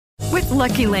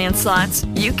Lucky Land Slots,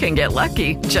 you can get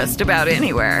lucky just about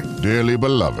anywhere. Dearly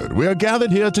beloved, we are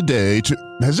gathered here today to...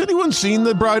 Has anyone seen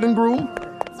the bride and groom?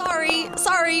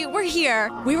 Sorry, we're here.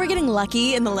 We were getting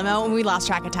lucky in the limo and we lost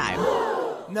track of time.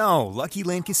 No, Lucky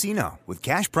Land Casino, with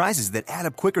cash prizes that add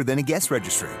up quicker than a guest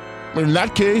registry. In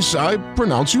that case, I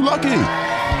pronounce you lucky.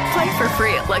 Play for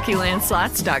free at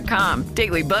LuckyLandSlots.com.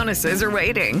 Daily bonuses are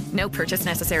waiting. No purchase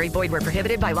necessary. Void where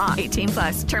prohibited by law.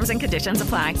 18+. Terms and conditions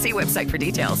apply. See website for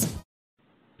details.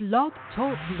 Blog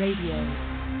Talk Radio.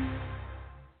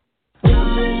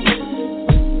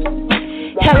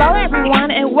 Hello,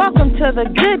 everyone, and welcome to the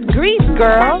Good Grief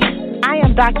Girl. I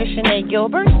am Dr. Shanae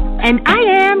Gilbert. And I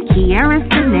am Kiara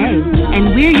Sine,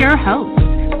 and we're your hosts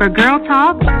for Girl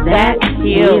Talk That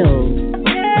Heals.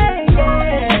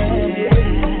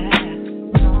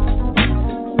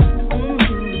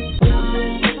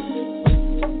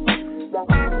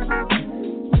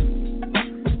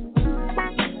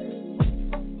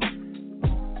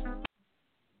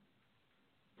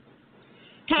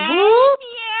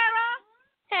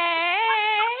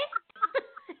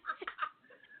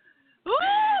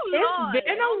 It's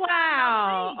been a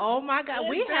while. Oh my God,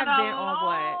 we have been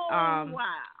on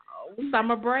what?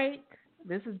 Summer break.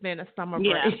 This has been a summer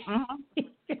break. Yeah.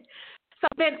 So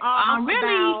been off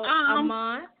about a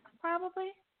month,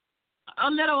 probably. A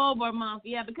little over a month,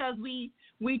 yeah, because we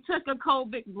took a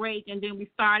COVID break and then we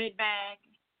started back,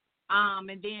 and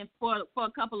then for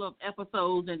a couple of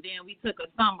episodes, and then we took a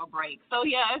summer break. So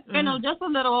yeah, it's been just a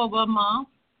little over a month.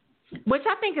 Which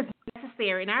I think is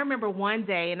necessary. And I remember one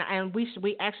day, and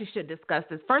we actually should discuss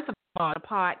this. First of all, the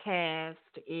podcast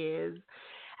is,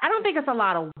 I don't think it's a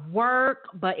lot of work,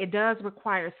 but it does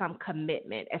require some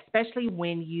commitment, especially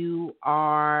when you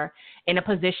are in a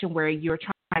position where you're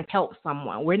trying to help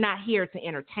someone. We're not here to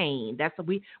entertain.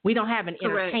 We don't have an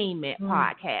entertainment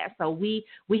podcast. So we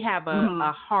have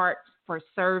a heart for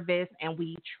service, and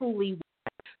we truly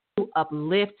to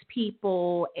uplift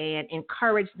people and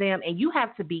encourage them, and you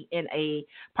have to be in a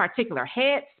particular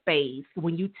headspace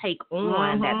when you take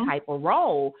on that type of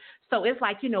role. So it's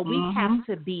like, we have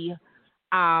to be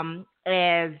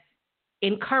as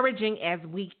encouraging as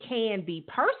we can be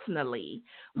personally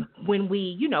when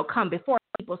we, come before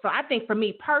people. So I think for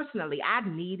me personally, I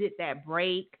needed that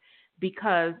break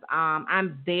because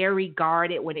I'm very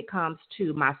guarded when it comes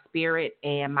to my spirit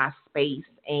and my space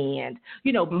and,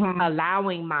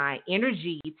 allowing my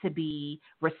energy to be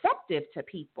receptive to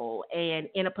people and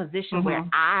in a position where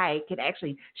I can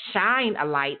actually shine a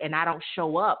light and I don't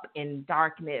show up in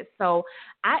darkness. So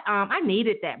I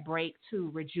needed that break to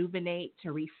rejuvenate,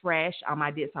 to refresh.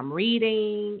 I did some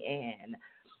reading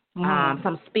and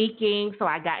some speaking. So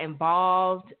I got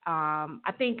involved.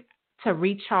 I think to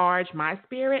recharge my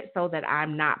spirit so that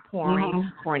I'm not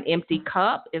pouring for an empty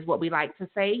cup is what we like to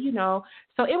say, So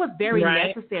it was very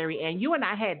necessary. And you and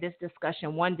I had this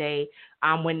discussion one day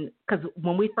because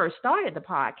when we first started the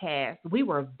podcast, we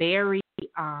were very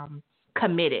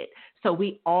committed. So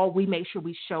we made sure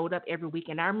we showed up every week.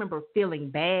 And I remember feeling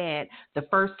bad the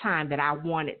first time that I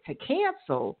wanted to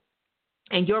cancel.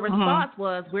 And your response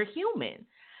was, we're human.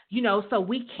 So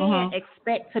we can't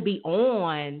expect to be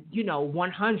on,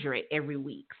 100 every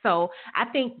week. So I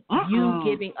think you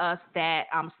giving us that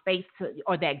space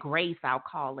or that grace, I'll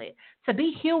call it, to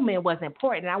be human was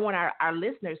important. And I want our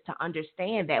listeners to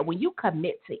understand that when you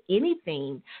commit to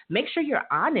anything, make sure you're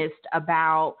honest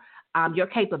about your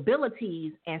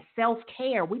capabilities and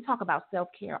self-care. We talk about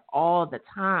self-care all the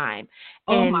time.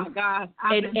 Oh my God.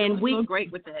 I've been so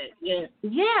great with that. Yeah.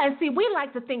 Yeah. And see, we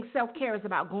like to think self-care is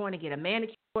about going to get a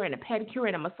manicure and a pedicure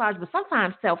and a massage, but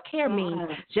sometimes self-care means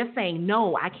just saying,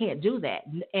 no, I can't do that.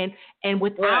 And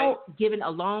without giving a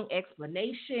long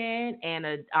explanation and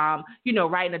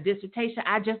writing a dissertation,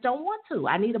 I just don't want to.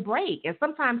 I need a break. And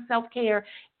sometimes self-care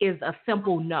is a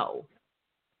simple no.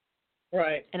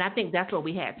 Right. And I think that's what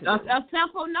we had to do. A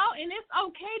simple no, and it's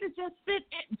okay to just sit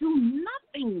and do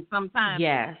nothing sometimes.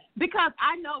 Yes. Because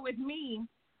I know with me,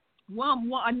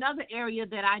 another area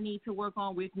that I need to work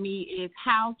on with me is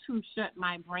how to shut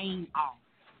my brain off.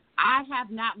 I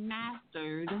have not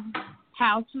mastered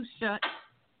how to shut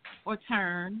or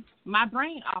turn my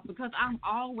brain off because I'm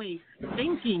always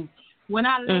thinking. When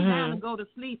I lay down to go to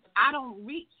sleep, I don't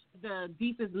reach the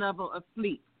deepest level of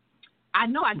sleep. I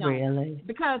know I don't. Really?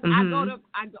 Because I know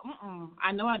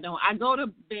I don't. I go to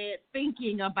bed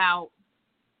thinking about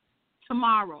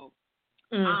tomorrow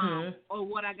or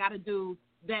what I got to do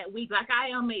that week. Like I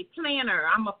am a planner.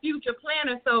 I'm a future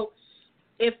planner. So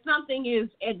if something is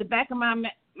at the back of my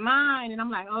mind and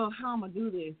I'm like, oh, how am I going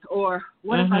to do this? Or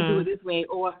what if I do it this way?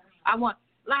 Or I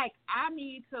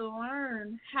need to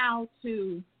learn how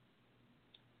to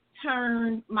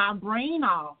turn my brain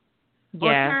off or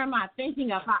turn my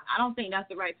thinking off. I don't think that's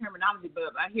the right terminology,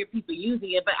 but I hear people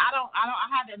using it. But I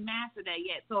haven't mastered that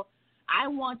yet. So I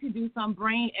want to do some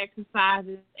brain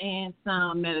exercises and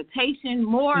some meditation,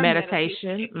 more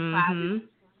meditation exercises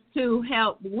to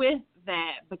help with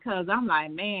that, because I'm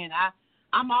like, man,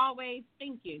 I'm always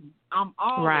thinking. I'm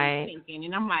always thinking.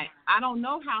 And I'm like, I don't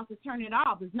know how to turn it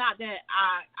off. It's not that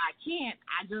I can't.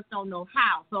 I just don't know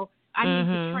how. So I need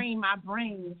to train my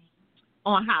brain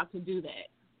on how to do that.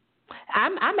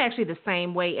 I'm actually the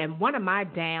same way, and one of my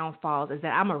downfalls is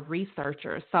that I'm a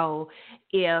researcher. So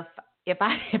if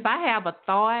I have a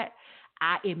thought,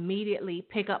 I immediately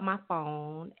pick up my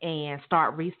phone and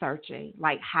start researching,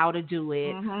 like how to do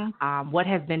it, what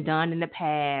has been done in the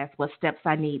past, what steps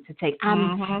I need to take.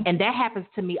 And that happens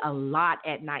to me a lot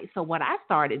at night. So what I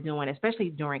started doing,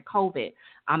 especially during COVID,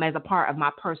 as a part of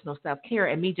my personal self-care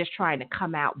and me just trying to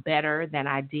come out better than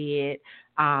I did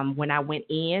when I went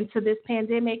into this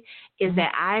pandemic, is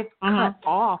that I've cut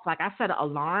off, like I set an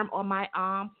alarm on my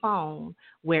phone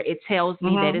where it tells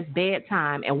me that it's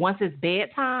bedtime. And once it's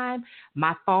bedtime,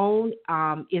 my phone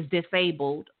is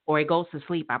disabled, or it goes to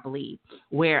sleep, I believe,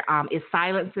 where it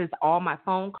silences all my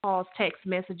phone calls, text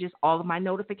messages, all of my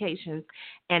notifications.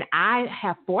 And I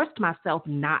have forced myself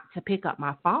not to pick up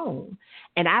my phone.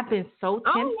 And I've been so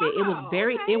tempted.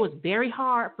 It was very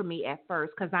hard for me at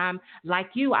first, because I'm like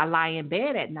you, I lie in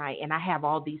bed at night and I have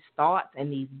all these thoughts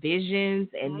and these visions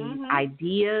and these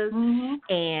ideas,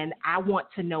 and I want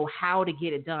to know how to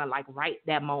get it done, like right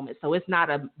that moment. So it's not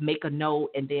a make a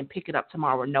note and then pick it up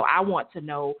tomorrow. No, I want to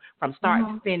know from start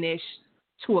to finish,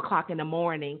 2:00 in the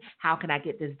morning, how can I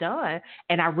get this done?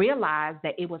 And I realized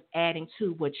that it was adding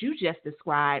to what you just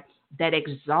described, that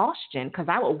exhaustion, because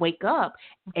I would wake up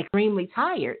extremely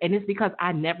tired, and it's because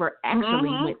I never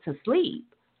actually went to sleep.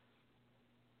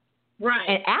 Right.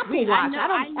 And Apple Watch,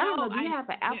 I don't know. Do you have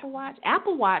an Apple Watch?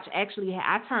 Apple Watch, actually,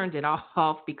 I turned it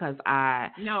off because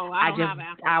I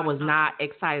was not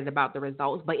excited about the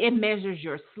results. But it measures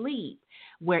your sleep,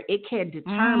 where it can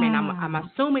determine, I'm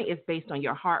assuming it's based on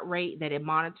your heart rate, that it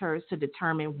monitors to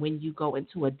determine when you go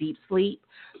into a deep sleep.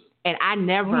 And I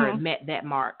never met that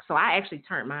mark. So I actually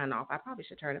turned mine off. I probably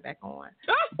should turn it back on.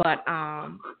 But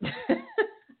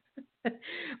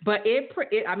but it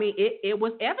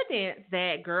was evidence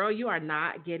that, girl, you are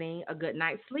not getting a good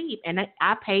night's sleep. And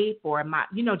I paid for my,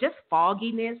 just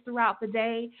fogginess throughout the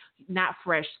day, not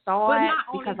fresh thoughts,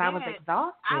 because I was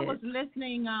exhausted. I was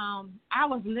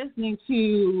listening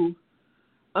to,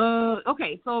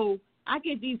 so I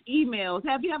get these emails.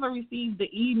 Have you ever received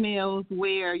the emails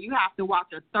where you have to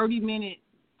watch a 30 to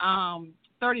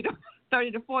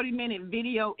 40-minute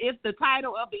video? If the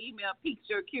title of the email piques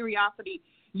your curiosity,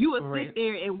 you would sit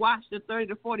there and watch the 30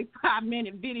 to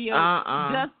 45-minute video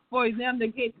just for them to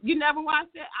get. You never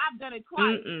watched it? I've done it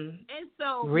twice. And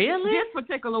so this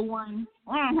particular one,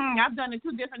 I've done it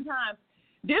 2 different times.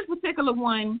 This particular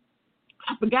one,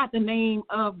 I forgot the name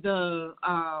of the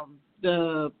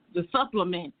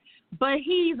supplement, but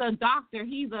he's a doctor.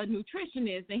 He's a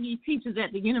nutritionist, and he teaches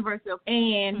at the University of.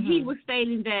 And he was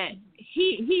stating that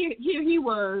he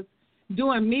was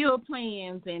doing meal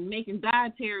plans and making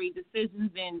dietary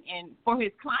decisions and for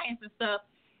his clients and stuff.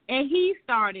 And he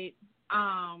started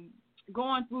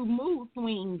going through mood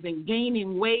swings and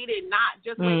gaining weight and not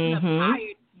just waking up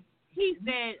tired. He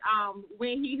said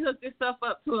when he hooked himself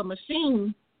up to a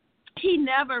machine, he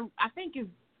never, I think it's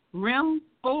REM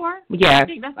 4. Yeah, I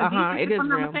think that's it is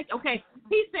REM. Okay,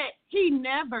 he said he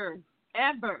never,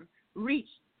 ever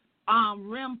reached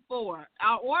REM 4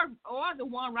 or the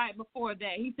one right before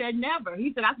that. He said never.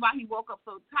 He said that's why he woke up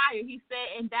so tired. He said,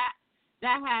 and that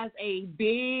has a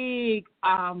big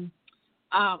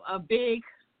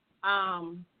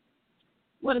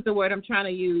what is the word I'm trying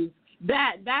to use?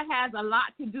 That has a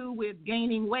lot to do with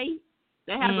gaining weight.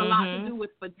 That has a lot to do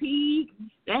with fatigue.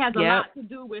 That has a lot to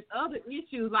do with other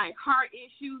issues like heart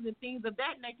issues and things of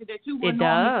that nature that you wouldn't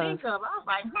normally think of. I was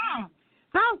like,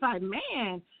 So I was like,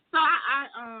 man. So I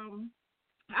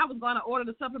was going to order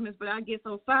the supplements, but I get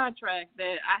so sidetracked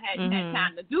that I hadn't had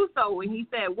time to do so. And he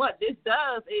said, what this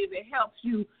does is it helps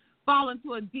you fall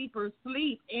into a deeper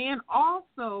sleep, and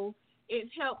also it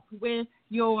helps with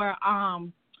your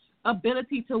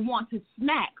ability to want to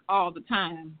snack all the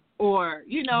time. Or,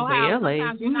 how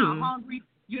sometimes you're not hungry,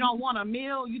 you don't want a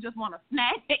meal, you just want to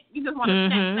snack. You just want to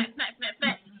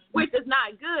snack, which is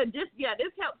not good. This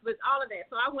helps with all of that.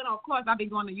 So I went on course. I've been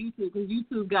going to YouTube because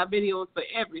YouTube got videos for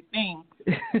everything.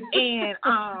 And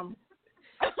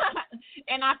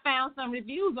and I found some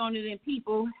reviews on it, and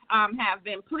people have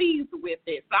been pleased with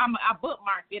it. So I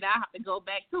bookmarked it. I have to go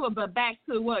back to it. But back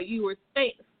to what you were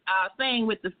saying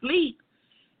with the sleep,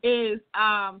 is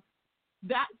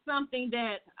that's something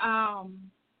that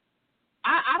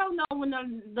I don't know when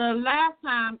the last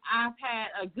time I've had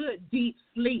a good deep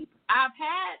sleep. I've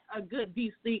had a good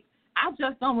deep sleep. I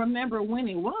just don't remember when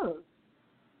it was.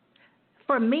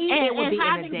 For me, it would be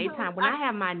in the daytime. When I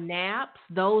have my naps,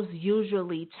 those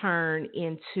usually turn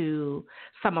into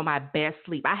some of my best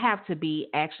sleep. I have to be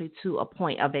actually to a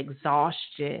point of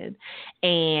exhaustion.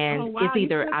 And it's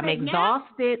either I'm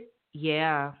exhausted. Naps?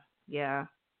 Yeah.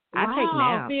 I take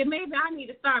naps. See, maybe I need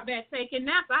to start back taking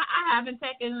naps. I haven't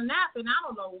taken a nap and I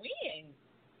don't know when.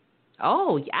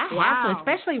 Oh, I have to,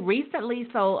 especially recently.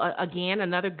 So, again,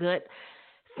 another good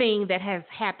thing that has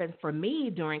happened for me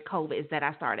during COVID is that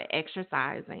I started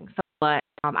exercising. So, but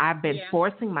I've been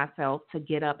forcing myself to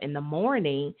get up in the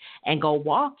morning and go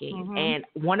walking. And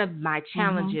one of my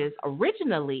challenges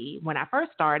originally when I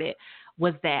first started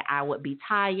was that I would be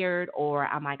tired or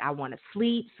I'm like, I want to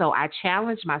sleep. So I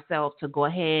challenged myself to go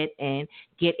ahead and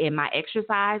get in my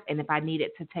exercise. And if I needed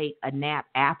to take a nap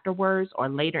afterwards or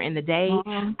later in the day,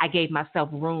 I gave myself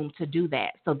room to do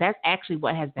that. So that's actually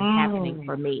what has been happening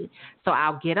for me. So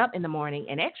I'll get up in the morning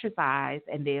and exercise.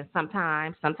 And then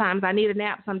sometimes I need a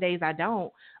nap. Some days I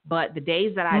don't. But the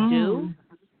days that I do,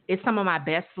 it's some of my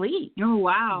best sleep. Oh,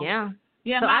 wow.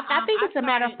 Yeah. So I think it's a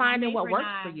matter of finding what works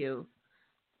for you.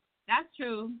 That's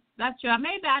true.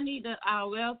 Maybe I need to,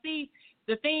 see,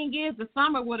 the thing is, the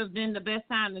summer would have been the best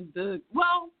time to do.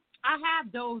 Well, I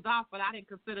have dozed off, but I didn't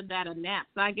consider that a nap.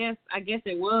 So I guess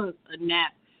it was a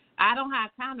nap. I don't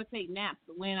have time to take naps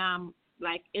when I'm,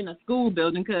 like, in a school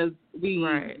building because we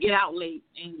get out late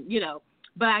and,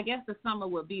 But I guess the summer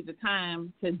would be the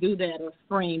time to do that, or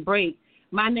spring break.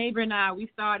 My neighbor and I, we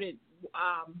started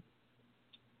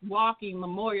walking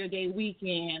Memorial Day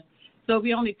weekend. So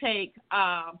we only take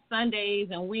Sundays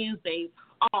and Wednesdays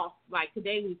off. Like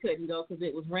today we couldn't go because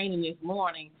it was raining this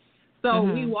morning. So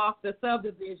we walked the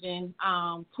subdivision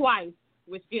twice,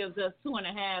 which gives us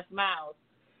 2.5 miles.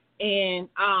 And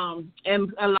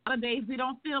a lot of days we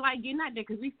don't feel like getting out there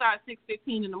because we start at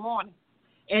 6:15 in the morning.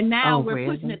 And now we're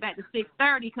pushing it back to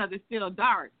 6:30 because it's still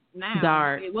dark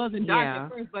now. It wasn't dark at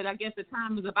first, but I guess the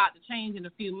time is about to change in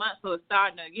a few months, so it's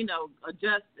starting to,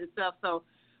 adjust itself. So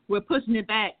we're pushing it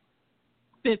back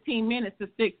 15 minutes to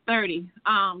 6:30.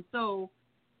 So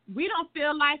we don't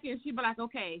feel like it. She'd be like,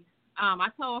 okay. I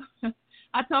told her,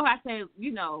 I said,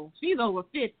 she's over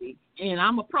 50 and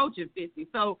I'm approaching 50.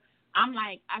 So I'm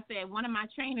like, I said, one of my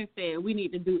trainers said we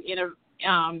need to do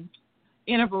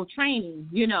interval training,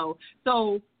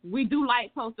 So we do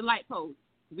light post to light post.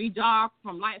 We jog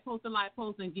from light post to light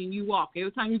post and then you walk.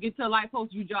 Every time you get to a light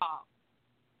post, you jog.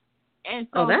 And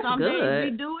so some days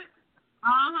we do it.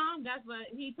 That's what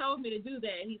he told me to do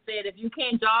that. He said if you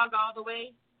can't jog all the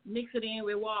way, mix it in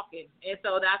with walking. And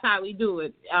so that's how we do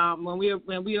it.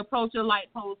 When we approach a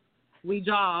light post, we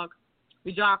jog.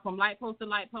 We jog from light post to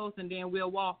light post, and then we'll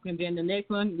walk. And then the next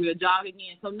one, we'll jog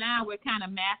again. So now we're kind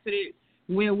of mastered it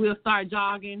when we'll start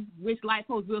jogging, which light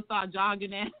post we'll start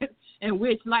jogging at, and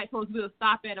which light post we'll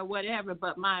stop at or whatever.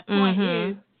 But my point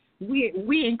is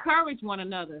we encourage one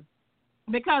another.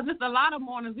 Because it's a lot of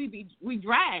mornings we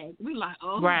drag. We like,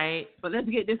 but let's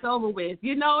get this over with,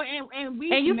 and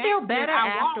you feel better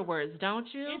afterwards,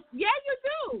 don't you? Yeah, you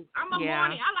do. I'm a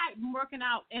morning. I like working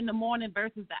out in the morning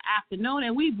versus the afternoon,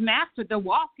 and we've mastered the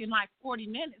walk in like 40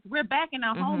 minutes. We're back in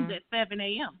our homes at 7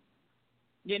 a.m.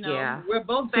 We're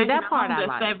both back in our homes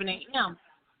at 7 a.m.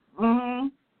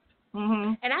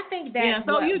 And I think that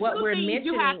what we're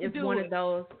mentioning is one of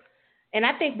those. And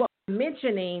I think what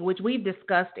mentioning, which we've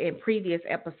discussed in previous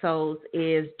episodes,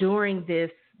 is during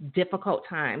this difficult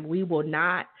time, we will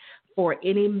not for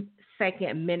any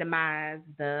second minimize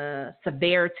the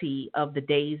severity of the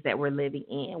days that we're living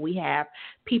in. We have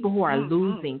people who are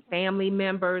losing family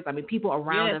members. I mean, people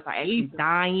around us are actually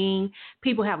dying.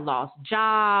 People have lost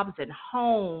jobs and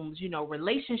homes,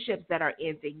 relationships that are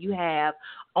ending. You have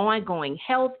ongoing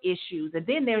health issues. And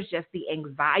then there's just the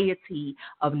anxiety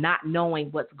of not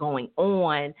knowing what's going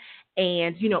on.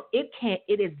 And,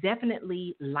 it is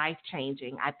definitely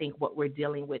life-changing, I think, what we're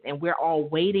dealing with. And we're all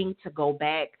waiting to go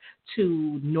back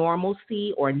to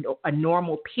normalcy or a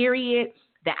normal period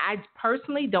that I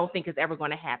personally don't think is ever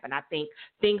going to happen. I think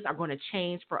things are going to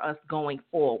change for us going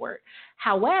forward.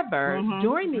 However,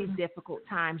 during these difficult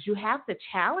times, you have to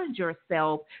challenge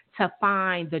yourself to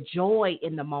find the joy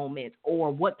in the moment, or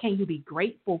what can you be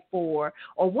grateful for,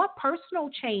 or what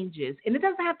personal changes. And it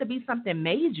doesn't have to be something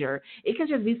major. It can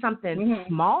just be something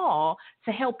small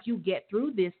to help you get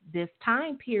through this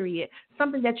time period,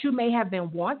 something that you may have been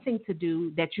wanting to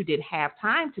do that you didn't have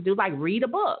time to do, like read a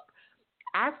book.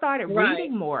 I started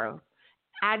reading more.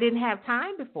 I didn't have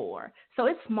time before. So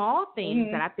it's small things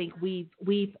that I think we've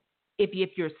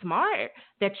if you're smart,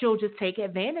 that you'll just take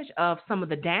advantage of some of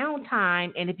the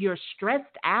downtime. And if you're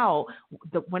stressed out,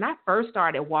 when I first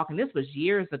started walking, this was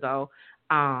years ago,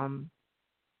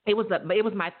 it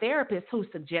was my therapist who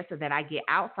suggested that I get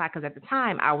outside, because at the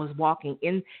time I was walking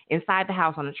inside the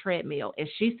house on a treadmill, and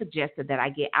she suggested that I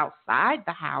get outside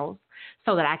the house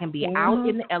so that I can be out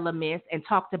in the elements, and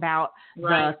talked about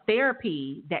the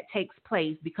therapy that takes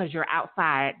place because you're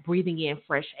outside breathing in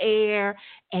fresh air,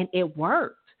 and it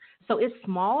worked. So it's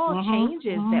small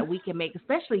changes that we can make,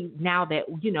 especially now that,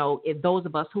 if those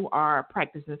of us who are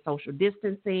practicing social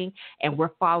distancing and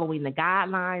we're following the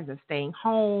guidelines and staying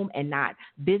home and not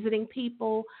visiting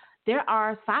people, there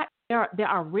are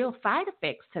real side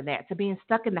effects to that, to being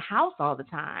stuck in the house all the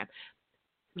time.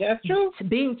 That's true.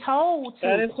 Being told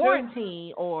to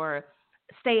quarantine or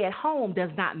stay at home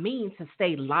does not mean to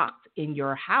stay locked in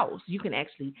your house. You can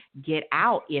actually get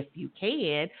out if you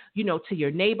can, to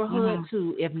your neighborhood,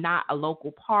 to, if not a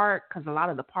local park, because a lot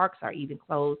of the parks are even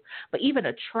closed, but even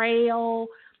a trail.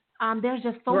 There's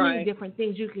just so many different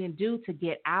things you can do to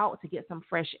get out, to get some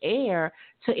fresh air,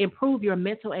 to improve your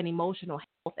mental and emotional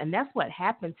health. And that's what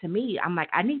happened to me. I'm like,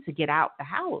 I need to get out the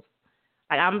house.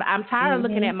 Like, I'm tired of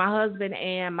looking at my husband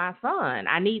and my son.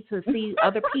 I need to see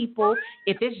other people.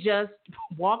 If it's just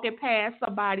walking past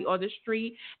somebody on the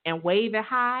street and waving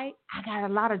hi, I got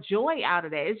a lot of joy out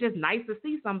of that. It's just nice to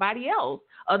see somebody else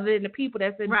other than the people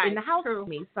that's in the house with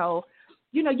me. So,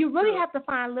 you really have to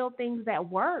find little things that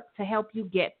work to help you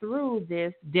get through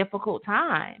this difficult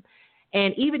time.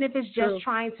 And even if it's just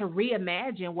trying to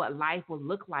reimagine what life will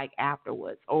look like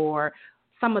afterwards, or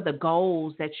some of the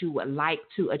goals that you would like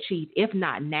to achieve, if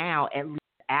not now, at least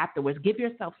afterwards. Give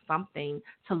yourself something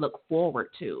to look forward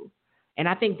to. And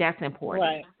I think that's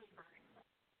important.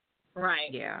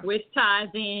 Right. Yeah. Which ties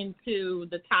into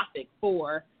the topic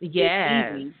for this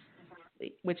evening.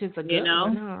 Which is a good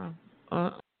one.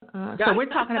 So we're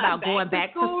talking about going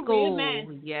back to school.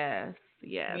 Yes.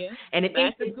 Yeah. And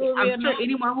I'm sure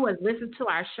anyone who has listened to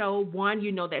our show, one,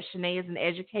 you know that Shanae is an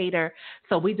educator.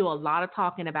 So we do a lot of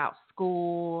talking about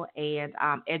school and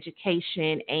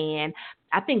education. And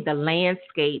I think the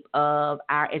landscape of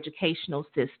our educational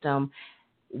system,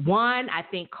 one, I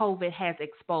think COVID has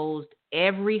exposed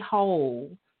every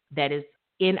hole that is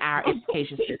in our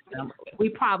education system. We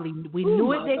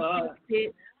knew it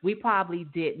existed. We probably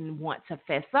didn't want to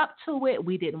fess up to it.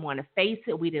 We didn't want to face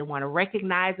it. We didn't want to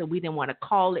recognize it. We didn't want to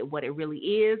call it what it really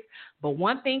is. But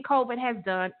one thing COVID has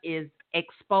done is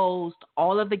exposed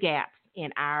all of the gaps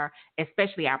in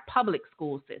especially our public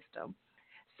school system.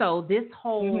 So this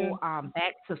whole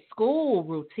back to school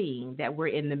routine that we're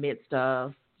in the midst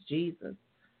of, Jesus,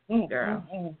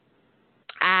 girl,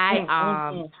 I'm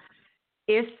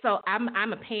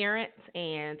a parent,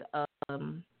 and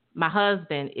my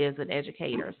husband is an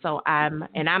educator, so I'm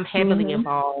heavily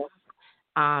involved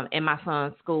in my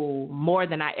son's school, more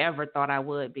than I ever thought I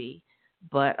would be.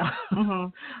 But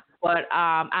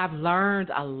I've learned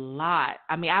a lot.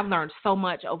 I mean, I've learned so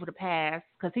much over the past,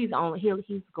 because he's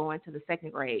going to the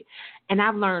second grade, and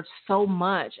I've learned so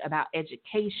much about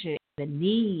education, the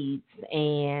needs,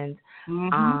 and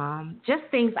just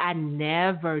things I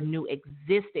never knew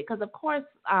existed. Because of course,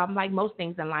 like most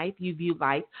things in life, you view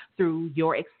life through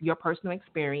your personal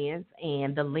experience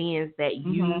and the lens that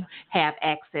you have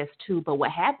access to. But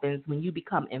what happens when you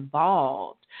become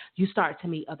involved, you start to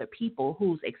meet other people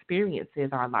whose experiences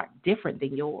are a lot different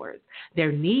than yours.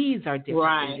 Their needs are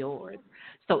different than yours.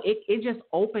 So it just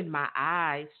opened my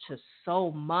eyes to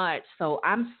so much. So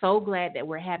I'm so glad that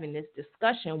we're having this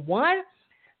discussion. One,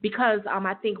 because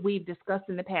I think we've discussed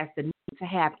in the past the need to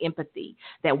have empathy,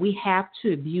 that we have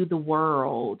to view the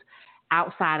world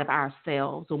outside of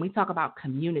ourselves. When we talk about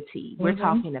community, we're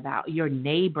talking about your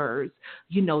neighbors,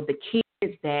 the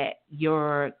kids that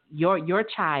your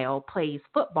child plays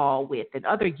football with, and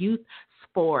other youth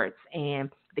sports, and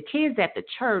the kids at the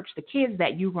church, the kids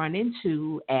that you run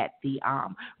into at the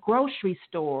grocery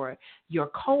store, your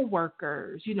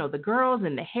coworkers, the girls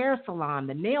in the hair salon,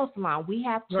 the nail salon. We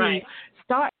have to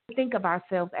start to think of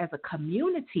ourselves as a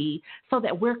community, so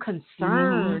that we're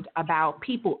concerned about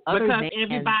people other than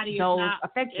those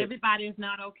affected. Everybody is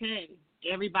not okay.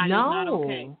 Everybody is not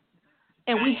okay.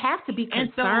 And we have to be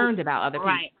concerned about other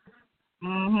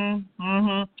people.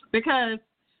 Because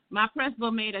my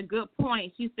principal made a good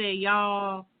point. She said,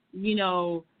 y'all,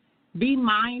 be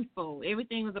mindful.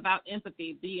 Everything was about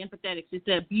empathy. Be empathetic. She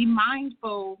said, be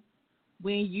mindful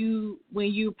when you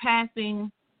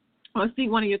passing or see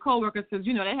one of your coworkers, because,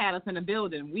 they had us in the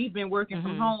building. We've been working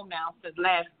from home now since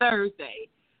last Thursday.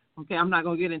 Okay, I'm not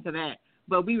going to get into that.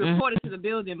 but we reported to the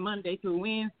building Monday through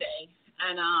Wednesday.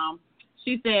 And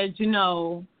she said,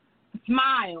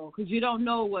 smile, because you don't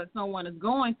know what someone is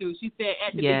going through. She said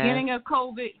at the beginning of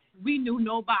COVID, we knew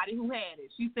nobody who had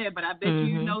it. She said, but I bet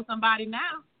you know somebody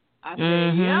now. I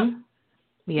said, yep.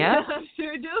 Yeah. I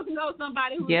sure do know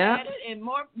somebody who had it, and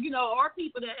more, or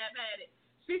people that have had it.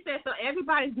 She said, so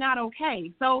everybody's not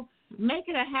okay. So make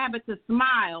it a habit to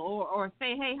smile or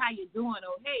say, hey, how you doing?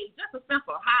 Or, hey, just a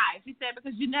simple hi. She said,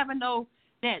 because you never know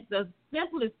that the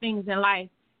simplest things in life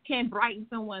can brighten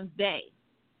someone's day.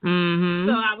 Mm-hmm.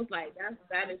 So I was like,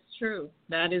 that is true.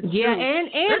 That is true. Yeah,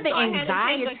 and the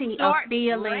anxiety of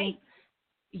feeling. Break.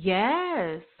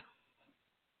 Yes.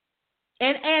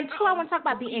 And too, I want to talk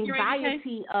about the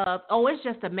anxiety of, it's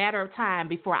just a matter of time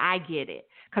before I get it.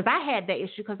 Because I had that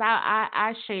issue, because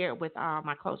I shared with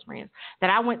my close friends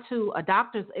that I went to a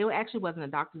doctor's, it actually wasn't a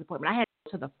doctor's appointment. I had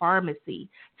to go to the pharmacy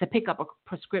to pick up a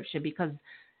prescription because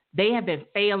they have been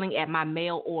failing at my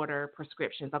mail order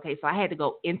prescriptions. Okay, so I had to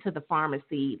go into the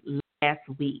pharmacy last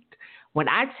week. When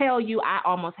I tell you I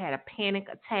almost had a panic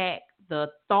attack,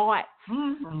 the thought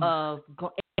of,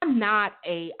 I'm not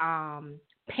a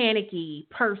panicky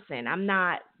person. I'm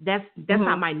not, that's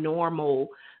not my normal,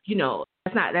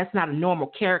 that's not a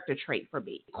normal character trait for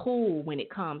me. Cool when it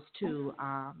comes to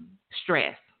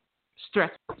stress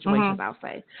situations, I'll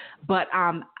say. But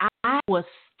I was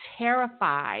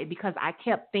terrified because I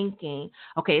kept thinking,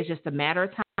 okay, it's just a matter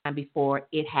of time before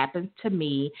it happens to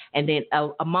me. And then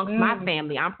amongst my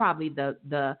family, I'm probably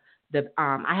the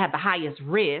I have the highest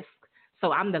risk.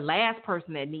 So I'm the last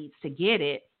person that needs to get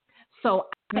it. So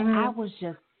I was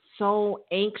just so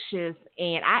anxious,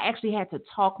 and I actually had to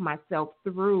talk myself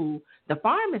through the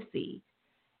pharmacy.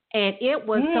 And it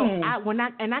was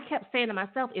I kept saying to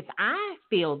myself, if I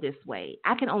feel this way,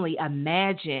 I can only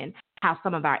imagine how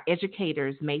some of our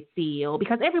educators may feel,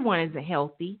 because everyone isn't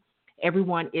healthy.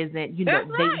 Everyone isn't,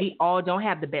 we all don't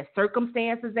have the best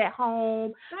circumstances at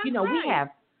home.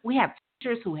 We have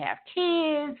teachers who have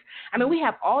kids. I mean, we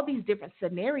have all these different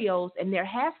scenarios, and there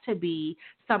has to be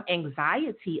some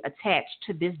anxiety attached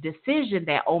to this decision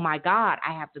that, oh my God,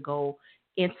 I have to go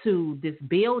into this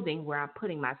building where I'm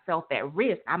putting myself at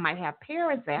risk. I might have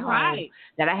parents at home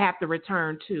that I have to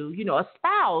return to, a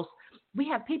spouse. We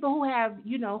have people who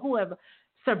have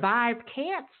survived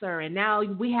cancer, and now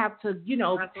we have to,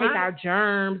 take our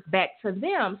germs back to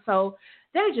them. So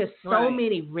there are just so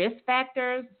many risk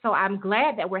factors. So I'm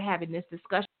glad that we're having this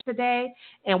discussion today.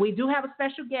 And we do have a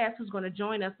special guest who's going to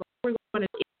join us. We're going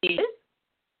to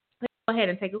let's go ahead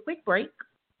and take a quick break.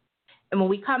 And when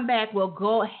we come back, we'll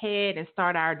go ahead and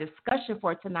start our discussion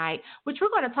for tonight, which we're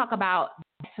going to talk about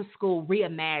back to school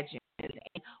reimagined, and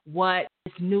what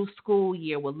this new school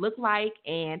year will look like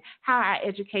and how our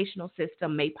educational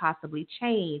system may possibly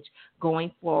change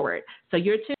going forward. So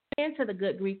you're tuned into the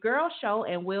Good Grief Girl Show,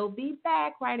 and we'll be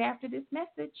back right after this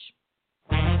message.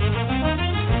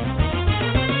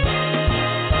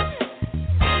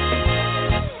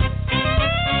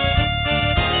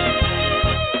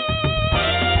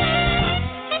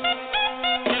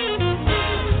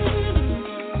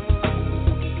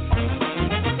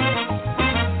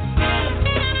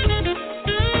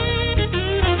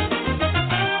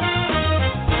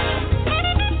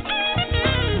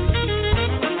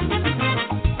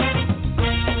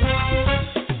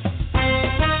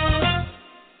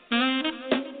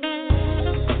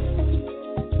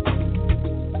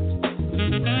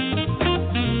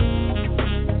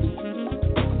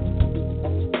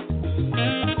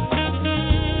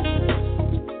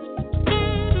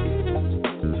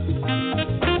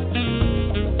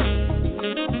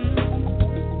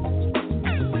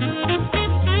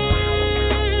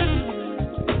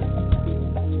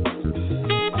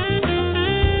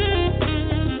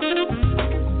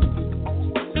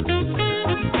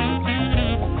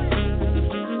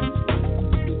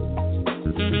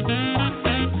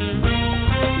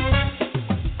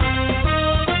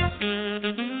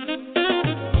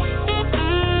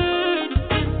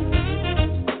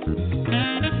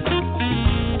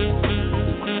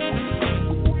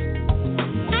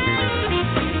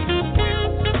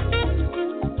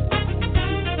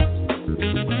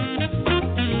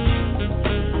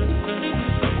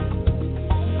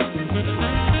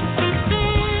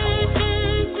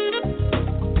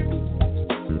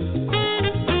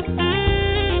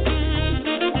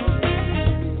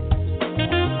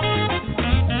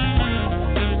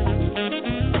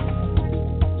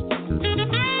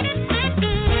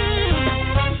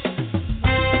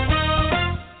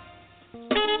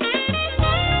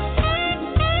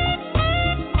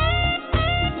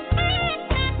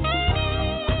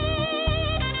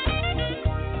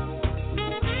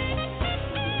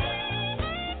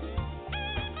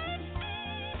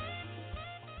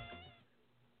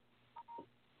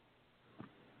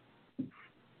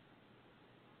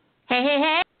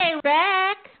 Hey,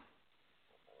 back.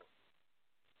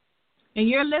 And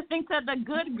you're listening to the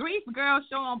Good Grief Girl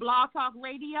Show on Blog Talk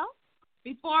Radio.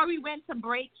 Before we went to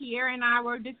break here, and I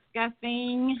were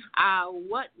discussing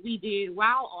what we did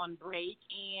while on break,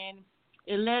 and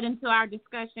it led into our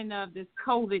discussion of this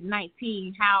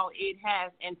COVID-19, how it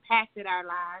has impacted our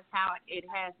lives, how it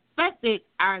has affected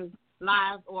our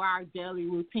lives or our daily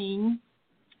routine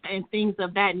and things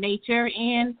of that nature.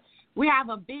 And we have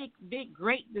a big,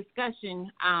 great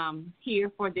discussion here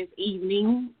for this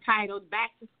evening titled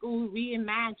Back to School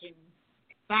Reimagine.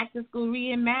 Back to School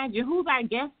Reimagine. Who's our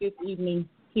guest this evening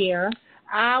here?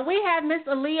 We have Miss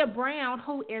Aleah Brown,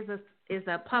 who is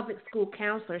a public school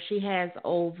counselor. She has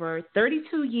over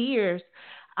 32 years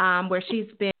where she's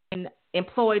been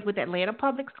employed with Atlanta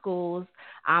Public Schools.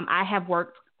 I have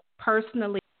worked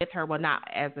personally with her, well, not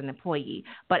as an employee,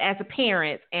 but as a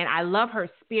parent, and I love her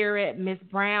spirit. Miss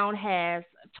Brown has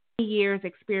 20 years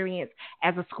experience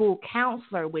as a school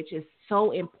counselor, which is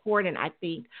so important, I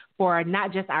think, for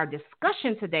not just our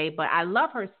discussion today, but I love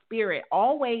her spirit,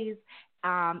 always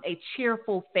a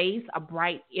cheerful face, a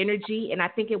bright energy, and I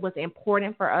think it was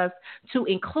important for us to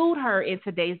include her in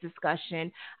today's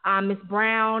discussion. Ms.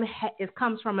 Brown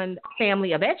comes from a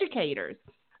family of educators,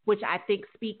 which I think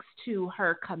speaks to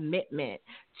her commitment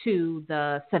to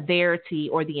the severity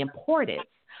or the importance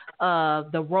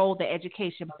of the role that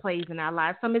education plays in our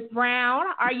lives. So, Ms. Brown,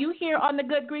 are you here on the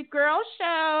Good Grief Girl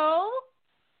Show?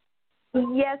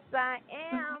 Yes, I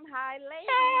am. Hi, ladies.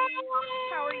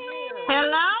 How are you?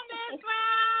 Hello, Miss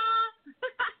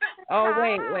Brown. Oh,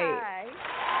 wait.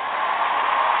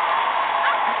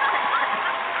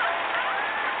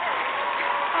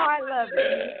 Oh, I love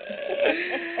it.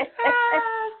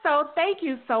 So thank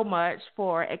you so much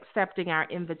for accepting our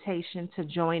invitation to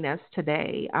join us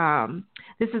today.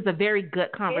 This is a very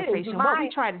good conversation. What we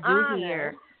try to do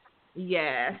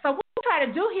here, so what we try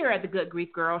to do here at the Good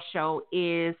Grief Girl Show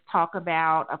is talk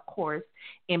about, of course,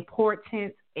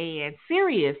 important and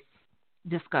serious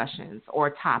discussions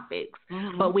or topics.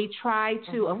 Mm-hmm. But we try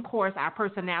to, of course, our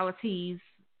personalities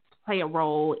play a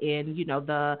role in,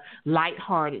 the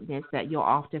lightheartedness that you'll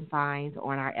often find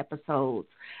on our episodes.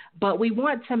 But we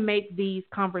want to make these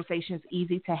conversations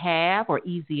easy to have, or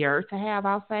easier to have,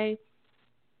 I'll say.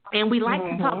 And we like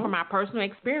to talk from our personal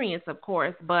experience, of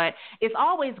course, but it's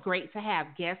always great to have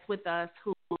guests with us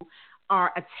who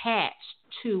are attached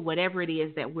to whatever it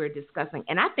is that we're discussing.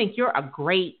 And I think you're a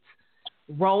great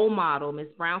role model, Ms.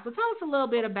 Brown. So tell us a little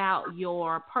bit about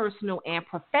your personal and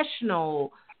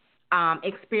professional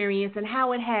experience and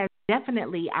how it has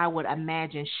definitely, I would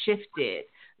imagine, shifted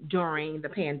during the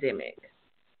pandemic.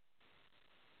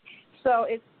 So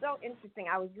it's so interesting.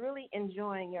 I was really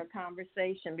enjoying your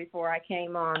conversation before I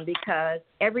came on, because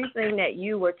everything that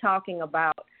you were talking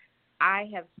about, I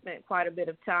have spent quite a bit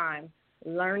of time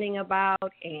learning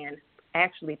about and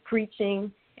actually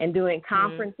preaching and doing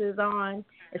conferences on,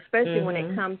 especially when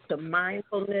it comes to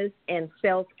mindfulness and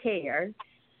self-care.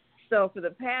 So for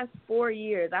the past 4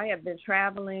 years, I have been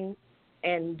traveling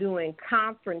and doing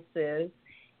conferences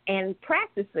and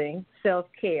practicing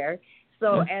self-care.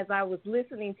 So as I was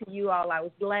listening to you all, I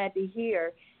was glad to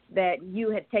hear that you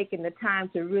had taken the time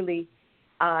to really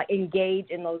engage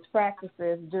in those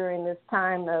practices during this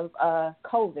time of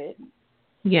COVID.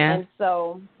 Yeah. And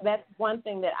so that's one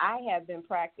thing that I have been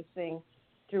practicing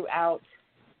throughout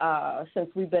since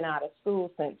we've been out of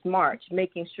school since March,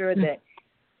 making sure that,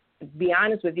 to be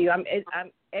honest with you, I'm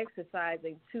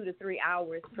exercising 2 to 3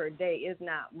 hours per day, if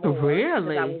not more.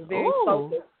 Really? I was very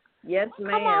focused. Yes,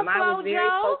 ma'am. I was very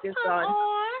focused on.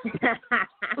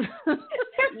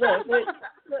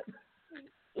 Look,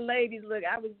 ladies,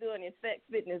 I was doing Effect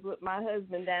Fitness with my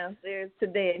husband downstairs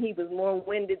today, and he was more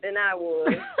winded than I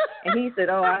was. And he said,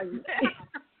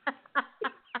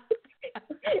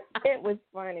 it was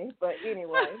funny, but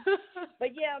anyway. But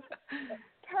yeah,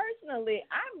 personally,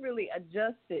 I really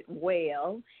adjusted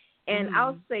well. And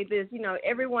I'll say this,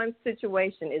 everyone's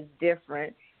situation is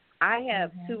different. I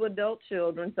have 2 adult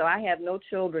children, so I have no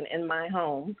children in my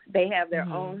home. They have their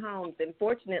own homes, and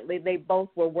fortunately, they both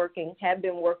have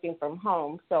been working from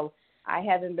home, so I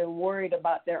haven't been worried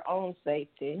about their own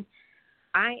safety.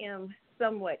 I am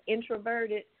somewhat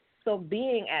introverted, so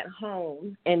being at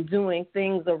home and doing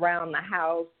things around the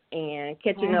house and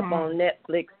catching up on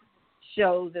Netflix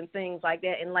shows and things like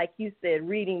that, and like you said,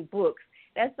 reading books,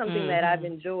 that's something that I've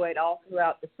enjoyed all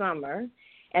throughout the summer.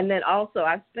 And then also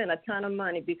I've spent a ton of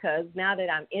money, because now that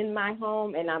I'm in my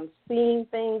home and I'm seeing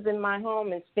things in my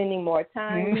home and spending more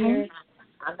time here,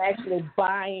 I'm actually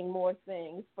buying more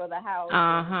things for the house,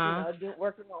 and,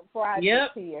 working on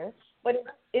projects here. But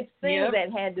it's things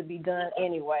that had to be done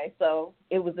anyway, so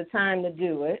it was the time to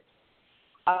do it.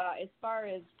 As far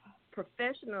as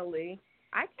professionally,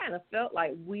 I kind of felt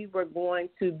like we were going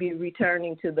to be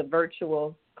returning to the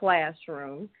virtual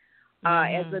classroom.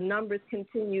 As the numbers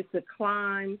continue to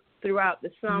climb throughout the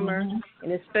summer,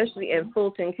 and especially in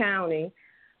Fulton County,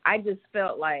 I just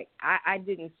felt like I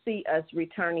didn't see us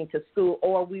returning to school,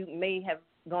 or we may have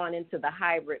gone into the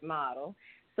hybrid model.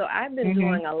 So I've been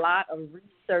doing a lot of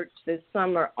research this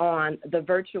summer on the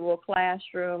virtual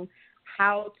classroom,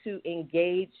 how to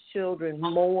engage children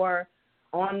more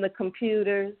on the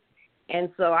computers. And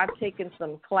so I've taken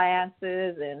some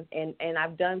classes and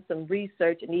I've done some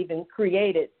research and even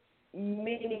created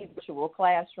many virtual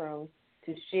classrooms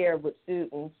to share with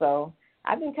students. So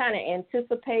I've been kind of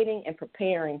anticipating and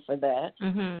preparing for that.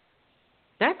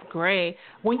 That's great.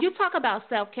 When you talk about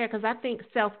self-care, because I think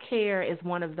self-care is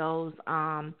one of those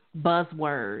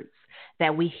buzzwords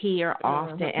that we hear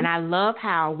often, and I love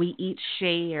how we each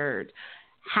shared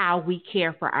how we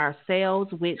care for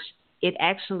ourselves, which it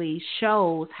actually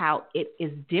shows how it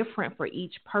is different for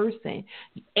each person.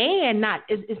 And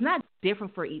it's not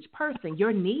different for each person.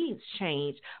 Your needs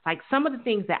change. Like some of the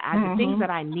things that the things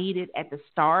that I needed at the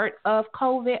start of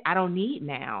COVID, I don't need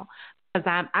now.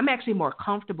 Because I'm actually more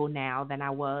comfortable now than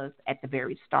I was at the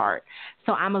very start.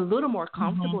 So I'm a little more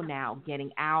comfortable now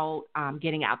getting out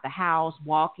the house,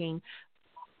 walking.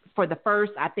 For the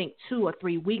first, I think, 2 or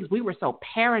 3 weeks, we were so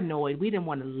paranoid. We didn't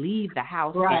want to leave the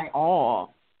house at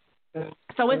all.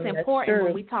 So it's important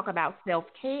when we talk about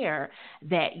self-care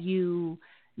that you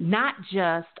not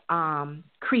just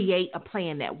create a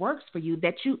plan that works for you,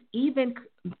 that you even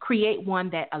create one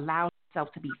that allows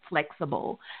yourself to be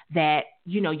flexible, that,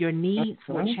 your needs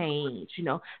will change.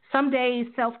 Some days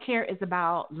self-care is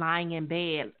about lying in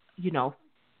bed,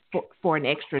 for an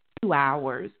extra 2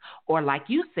 hours, or like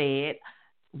you said,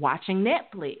 watching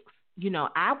Netflix.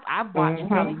 I've watched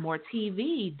probably more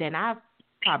TV than I've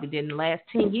probably did in the last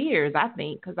 10 years, I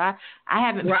think, because I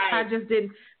haven't, I just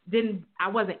didn't, I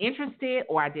wasn't interested,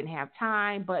 or I didn't have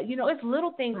time. But, it's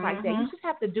little things like that. You just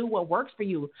have to do what works for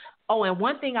you. Oh, and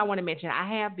one thing I want to mention, I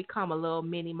have become a little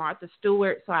mini Martha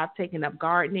Stewart, so I've taken up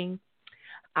gardening.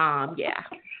 So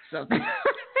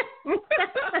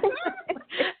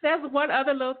that's one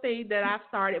other little thing that I've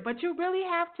started. But you really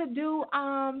have to do,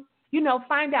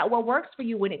 find out what works for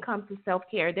you when it comes to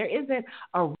self-care. There isn't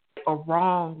a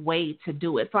wrong way to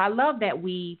do it. So I love that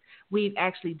we've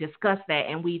actually discussed that,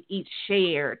 and we've each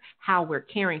shared how we're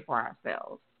caring for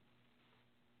ourselves.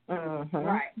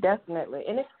 Right, definitely.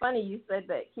 And it's funny you said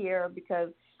that, Kiera, because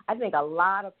I think a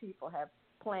lot of people have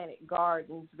planted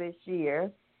gardens this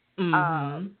year.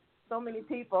 So many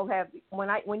people have.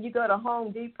 When you go to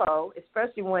Home Depot,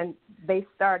 especially when they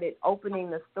started opening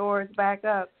the stores back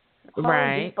up,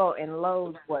 Home Depot and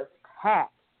Lowe's was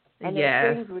packed. And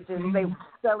things were just, they were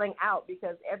selling out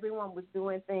because everyone was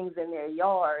doing things in their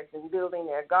yards and building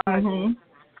their gardens.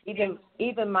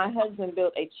 Even my husband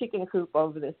built a chicken coop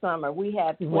over the summer. We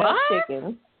had 12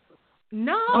 chickens.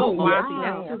 No, that's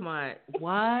too much.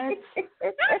 What?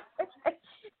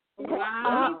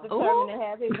 Wow. He's determined to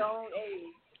have his own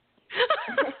eggs.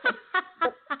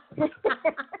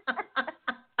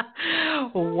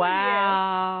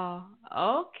 Wow.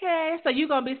 Okay, so you're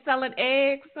gonna be selling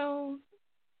eggs soon?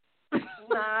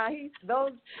 Nah, he's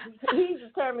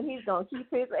determined he's gonna keep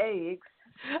his eggs.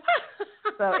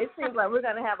 So it seems like we're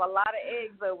gonna have a lot of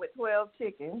eggs though with 12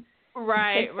 chickens.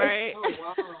 Right. Oh,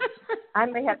 wow. I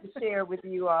may have to share with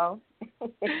you all.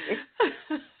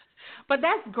 But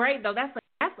that's great though. That's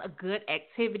a good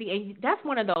activity, and that's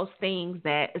one of those things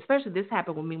that, especially this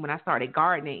happened with me when I started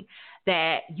gardening,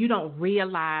 that you don't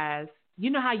realize. You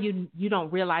know how you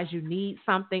don't realize you need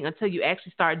something until you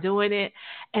actually start doing it.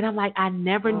 And I'm like, I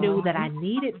never knew that I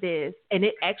needed this. And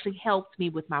it actually helped me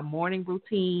with my morning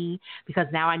routine, because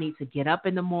now I need to get up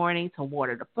in the morning to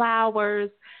water the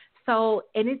flowers. So,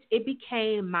 and it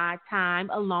became my time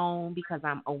alone, because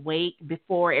I'm awake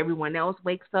before everyone else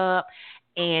wakes up.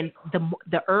 And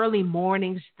the early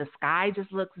mornings, the sky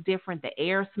just looks different. The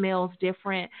air smells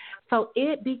different. So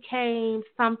it became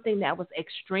something that was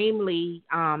extremely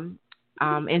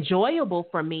enjoyable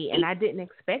for me, and I didn't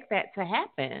expect that to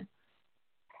happen.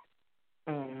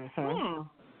 I've heard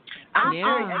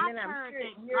that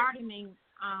gardening.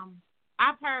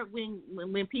 I've heard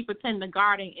when people tend to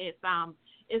garden, it's a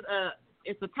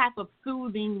type of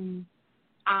soothing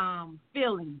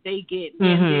feeling they get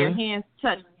when their hands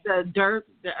touch the dirt,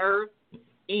 the earth,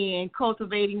 and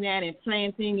cultivating that and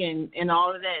planting and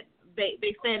all of that.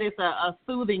 They said it's a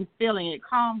soothing feeling. It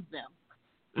calms them.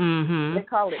 Mm-hmm. They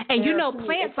call it and therapy.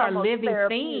 Plants are living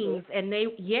things, and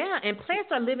plants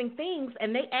are living things,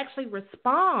 and they actually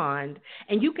respond,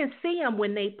 and you can see them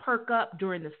when they perk up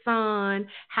during the sun,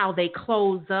 how they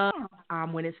close up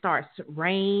when it starts to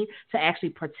rain to actually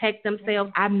protect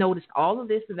themselves. I've noticed all of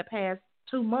this in the past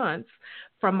 2 months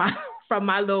from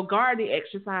my little gardening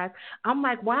exercise. I'm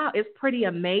like, wow, it's pretty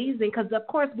amazing, because of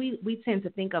course we tend to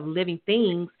think of living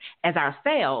things as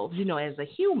ourselves, as a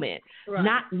human,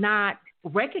 right. not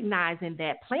recognizing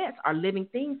that plants are living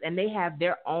things and they have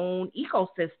their own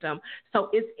ecosystem.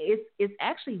 So it's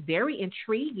actually very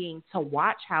intriguing to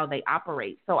watch how they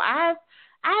operate. So I've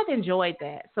enjoyed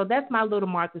that. So that's my little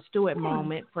Martha Stewart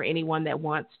moment for anyone that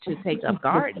wants to take up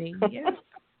gardening. Yeah.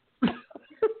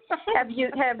 Have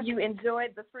you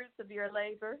enjoyed the fruits of your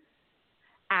labor?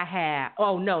 I have.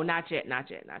 Oh no, not yet.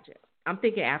 I'm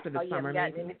thinking after the summer. You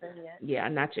haven't gotten anything yet? Yeah,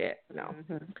 not yet. No.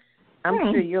 Mm-hmm. I'm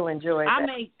sure you'll enjoy that.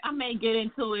 I may get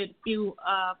into it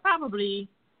probably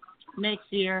next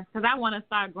year, because I want to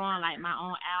start growing like my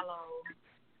own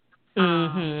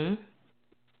aloe.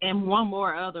 And one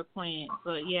more other plant.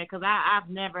 So yeah, because I've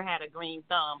never had a green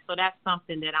thumb, so that's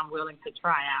something that I'm willing to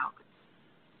try out.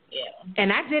 Yeah.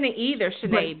 And I didn't either,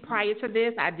 Sinead. Prior to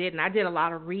this, I didn't. I did a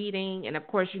lot of reading, and of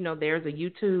course, there's a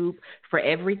YouTube for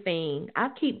everything.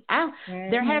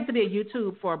 There has to be a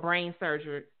YouTube for a brain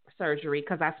surgery,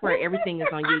 because I swear everything is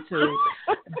on YouTube.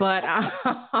 But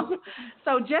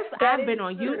so I've been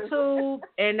on YouTube,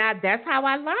 and that's how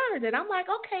I learned, and I'm like,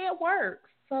 okay, it works.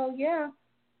 So yeah.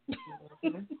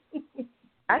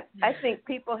 I think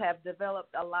people have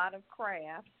developed a lot of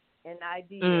crafts and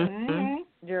ideas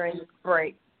during this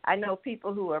break. I know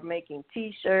people who are making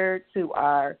T-shirts, who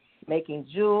are making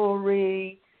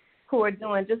jewelry, who are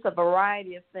doing just a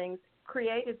variety of things,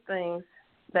 creative things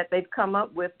that they've come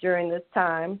up with during this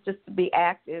time, just to be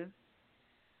active.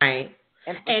 Right.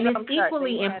 And it's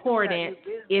equally important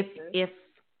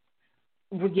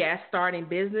starting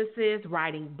businesses,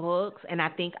 writing books, and I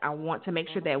think I want to make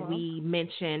sure that we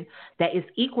mention that it's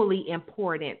equally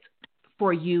important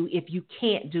for you if you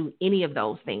can't do any of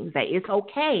those things, that it's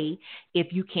okay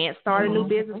if you can't start a new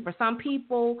business. For some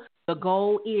people, the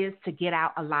goal is to get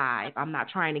out alive. I'm not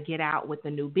trying to get out with a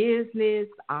new business,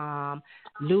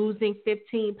 losing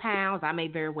 15 pounds. I may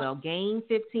very well gain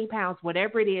 15 pounds,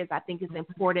 whatever it is. I think it's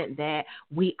important that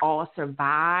we all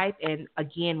survive. And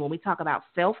again, when we talk about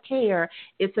self-care,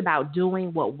 it's about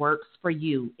doing what works for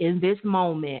you in this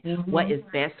moment, what is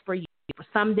best for you. For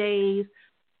some days,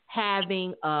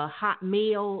 having a hot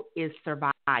meal is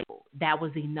survival. That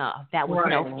was enough. That was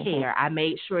self-care. I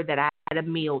made sure that I had a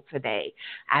meal today.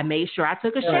 I made sure I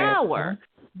took a shower.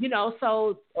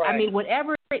 So, I mean,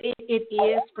 whatever it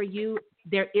is for you,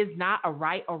 there is not a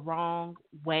right or wrong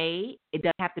way. It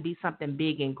doesn't have to be something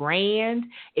big and grand.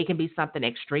 It can be something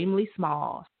extremely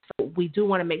small. So we do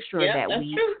want to make sure that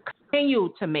we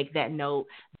continue to make that note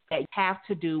that you have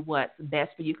to do what's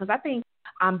best for you, because I think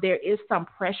there is some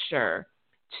pressure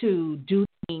to do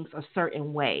things a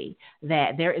certain way,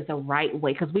 that there is a right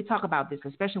way, because we talk about this,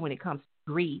 especially when it comes to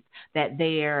grief, that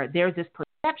there's this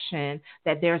perception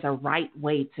that there's a right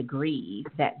way to grieve,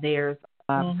 that there's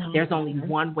only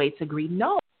one way to grieve.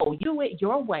 No, you do it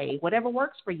your way, whatever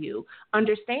works for you,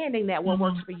 understanding that what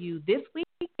works for you this week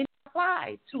can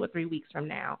apply 2 or 3 weeks from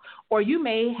now, or you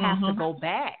may have to go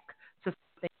back to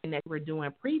something that we're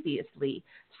doing previously.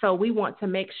 So we want to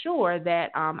make sure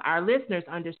that our listeners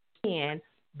understand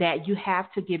that you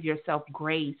have to give yourself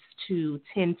grace to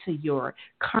tend to your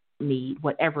current need,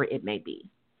 whatever it may be.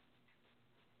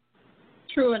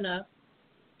 True enough.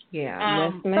 Yeah.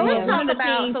 So let's talk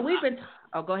about,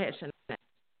 go ahead, Shanae.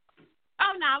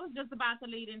 Oh, no, I was just about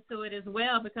to lead into it as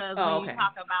well, because when you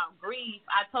talk about grief,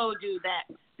 I told you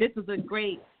that this is a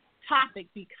great topic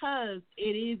because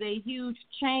it is a huge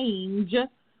change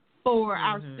for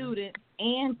our students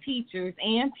and teachers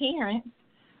and parents.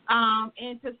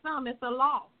 And to some, it's a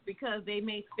loss because they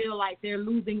may feel like they're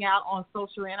losing out on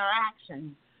social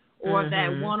interaction or that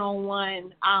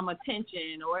one-on-one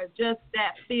attention, or just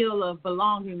that feel of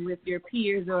belonging with your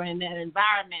peers or in that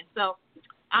environment. So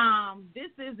this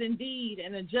is indeed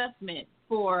an adjustment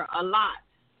for a lot.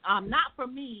 Not for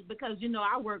me because,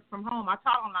 I work from home. I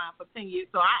taught online for 10 years,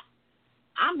 so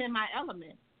I'm in my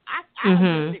element. I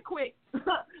adjust it quick.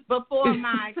 But for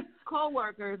my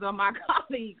coworkers or my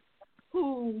colleagues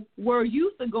who were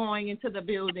used to going into the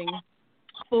building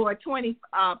for 10,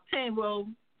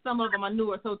 some of them are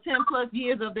newer, so 10 plus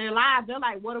years of their lives, they're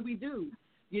like, what do we do?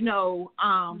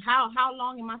 How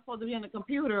long am I supposed to be on the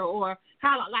computer, or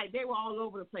they were all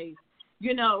over the place,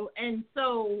 and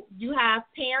so you have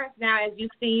parents now, as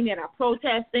you've seen, that are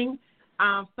protesting.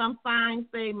 Some signs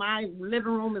say my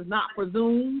living room is not for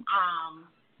Zoom.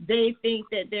 They think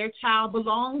that their child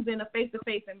belongs in a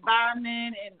face-to-face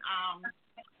environment, and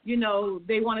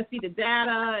they want to see the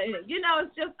data.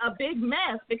 It's just a big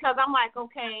mess because I'm like,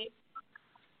 okay,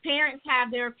 parents have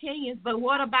their opinions, but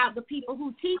what about the people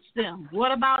who teach them?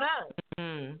 What about us?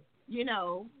 Mm-hmm.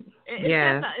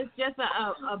 It's just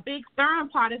a big stern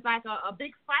part. It's like a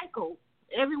big cycle.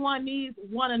 Everyone needs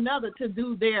one another to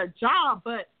do their job,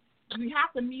 but we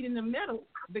have to meet in the middle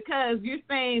because you're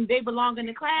saying they belong in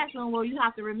the classroom. Well, you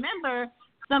have to remember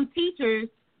some teachers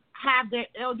have their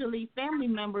elderly family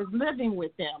members living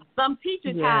with them. Some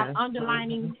teachers have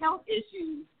underlying health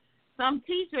issues. Some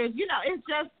teachers, it's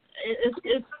just,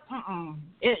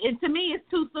 to me, it's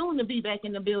too soon to be back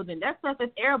in the building. That stuff is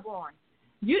airborne.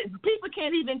 People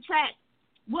can't even track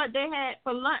what they had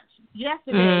for lunch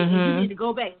yesterday. Mm-hmm. And you need to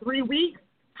go back 3 weeks.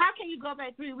 How can you go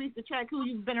back 3 weeks to track who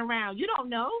you've been around? You don't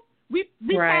know. We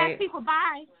pass people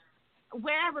by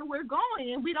wherever we're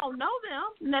going, and we don't know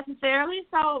them necessarily.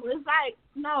 So it's like,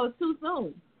 no, it's too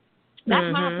soon.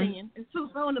 That's my opinion. It's too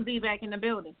soon to be back in the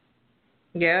building.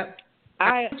 Yep.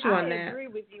 I agree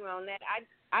with you on that.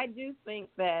 I do think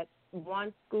that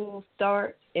once school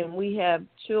starts and we have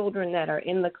children that are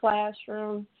in the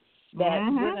classroom, that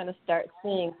we're going to start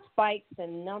seeing spikes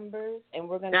in numbers, and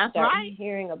we're going to start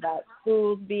hearing about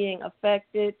schools being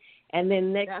affected. And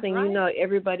then next thing you know,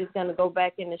 everybody's going to go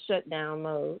back into shutdown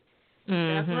mode.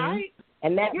 That's right.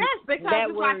 And that because that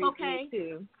it's worries like, okay, me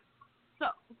too.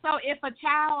 So if a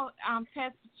child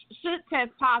should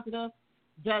test positive,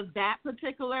 does that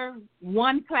particular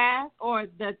one class or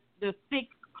the 6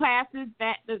 classes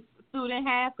that the student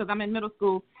has, because I'm in middle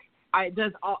school,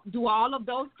 do all of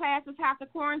those classes have to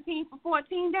quarantine for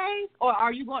 14 days, or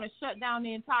are you going to shut down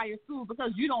the entire school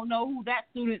because you don't know who that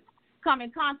student's come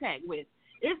in contact with?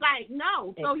 It's like,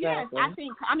 no. So, yes, I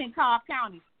think I'm in Cobb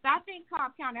County. So I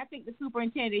think the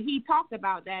superintendent, he talked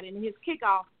about that in his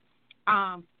kickoff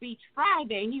speech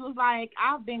Friday. He was like,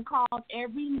 I've been called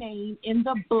every name in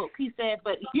the book. He said,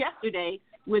 but yesterday,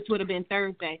 which would have been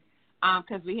Thursday,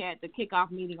 because we had the kickoff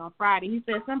meeting on Friday, he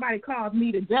said, somebody called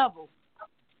me the devil.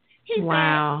 He said,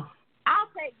 I'll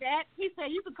take that. He said,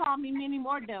 you could call me many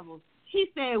more devils. He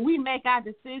said, we make our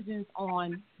decisions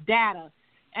on data,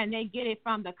 and they get it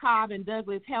from the Cobb and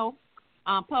Douglas Health,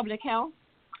 Public Health.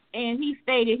 And he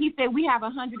said, we have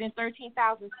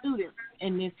 113,000 students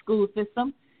in this school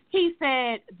system. He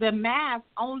said the mask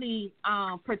only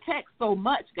protects so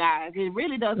much, guys. It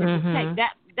really doesn't protect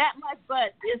that much,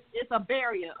 but it's a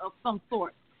barrier of some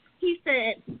sort. He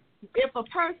said if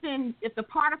the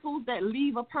particles that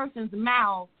leave a person's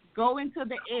mouth go into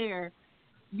the air,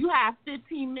 you have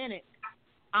 15 minutes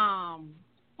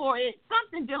for it,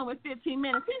 something dealing with 15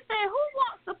 minutes. He said, who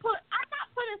wants to I'm not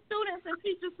putting students and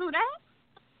teachers through that.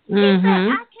 He said,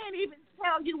 I can't even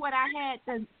tell you what I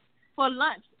had for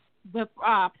lunch the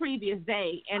previous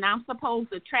day, and I'm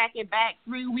supposed to track it back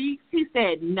 3 weeks. He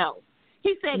said, no.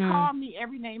 He said, call me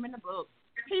every name in the book.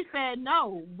 He said,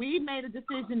 no, we made a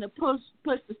decision to push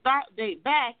the start date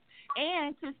back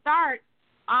and to start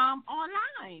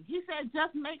online. He said,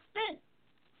 just makes sense.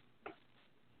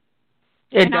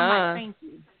 It and does. I'm like, thank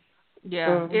you.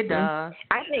 Yeah, it does.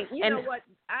 I think, you know what,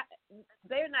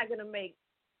 they're not going to make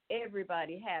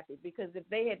everybody happy, because if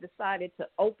they had decided to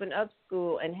open up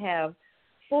school and have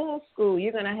full school,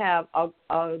 you're going to have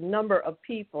a number of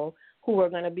people who are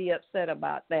going to be upset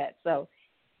about that. So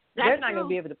they're not going to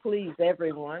be able to please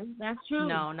everyone. That's true.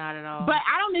 No, not at all. But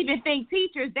I don't even think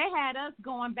teachers, they had us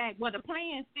going back. Well, the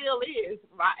plan still is,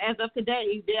 as of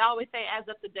today. They always say as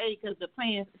of today because the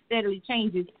plan steadily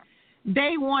changes.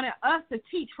 They wanted us to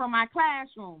teach from our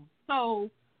classroom. So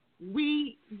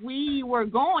we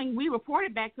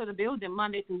reported back to the building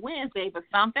Monday through Wednesday, but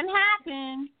something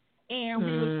happened, and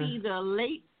we received a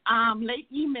late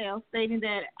email stating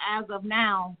that as of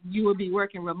now you will be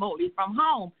working remotely from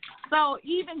home. So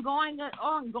even going to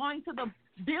the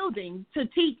building to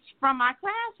teach from my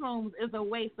classrooms is a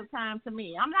waste of time to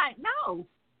me. I'm like, no.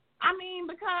 I mean,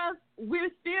 because we're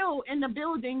still in the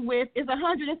building with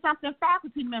 100 and something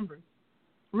faculty members.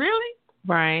 Really?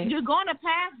 Right. You're going to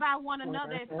pass by one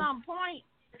another at some point.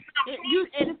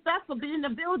 It's stuff will be in the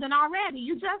building already.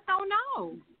 You just don't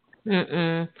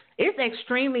know. It's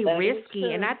extremely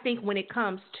risky, and I think when it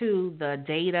comes to the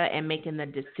data and making the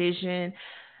decision,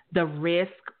 the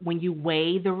risk, when you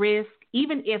weigh the risk,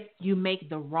 even if you make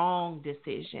the wrong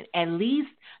decision, at least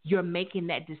you're making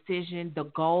that decision. The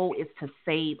goal is to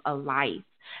save a life.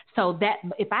 So that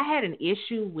if I had an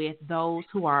issue with those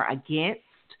who are against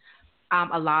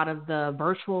a lot of the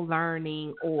virtual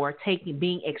learning or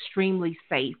being extremely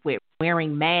safe with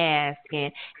wearing masks.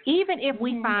 And even if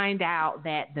we find out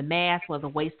that the mask was a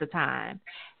waste of time,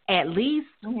 at least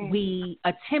we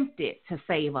attempted to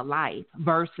save a life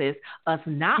versus us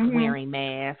not wearing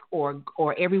masks or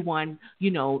everyone,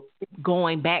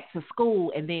 going back to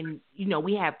school. And then,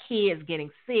 we have kids getting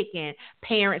sick and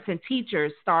parents and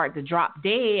teachers start to drop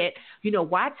dead.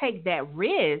 Why take that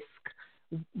risk?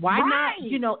 Why not,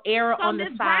 err on the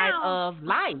side of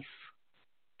life?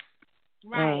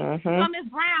 Right. So,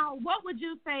 Ms. Brown, what would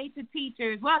you say to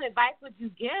teachers? What advice would you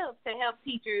give to help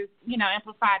teachers,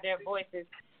 amplify their voices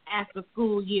as the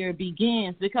school year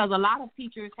begins? Because a lot of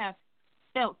teachers have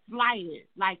felt slighted,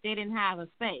 like they didn't have a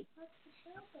say.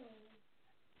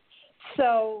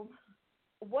 So,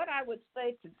 what I would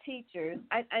say to teachers,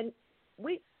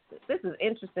 this is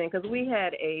interesting because we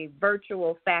had a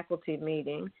virtual faculty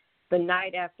meeting the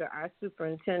night after our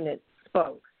superintendent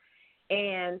spoke.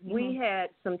 And we had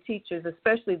some teachers,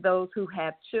 especially those who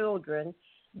have children,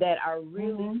 that are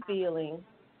really feeling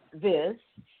this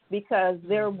because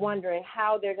they're wondering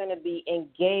how they're going to be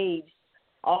engaged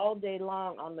all day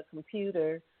long on the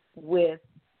computer with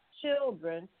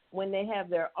children when they have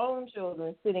their own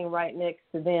children sitting right next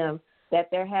to them that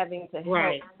they're having to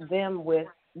help them with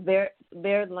their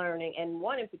learning. And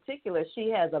one in particular, she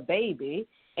has a baby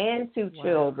and two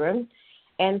children.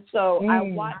 And so I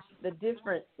watched the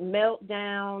different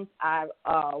meltdowns. I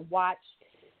watched,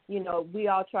 we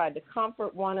all tried to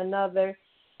comfort one another.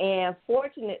 And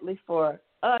fortunately for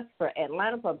us, for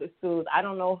Atlanta Public Schools, I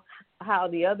don't know how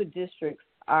the other districts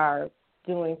are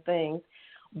doing things,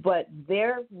 but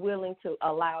they're willing to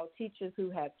allow teachers who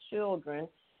have children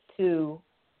to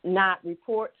not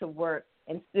report to work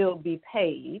and still be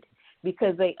paid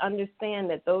because they understand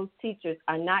that those teachers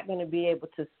are not going to be able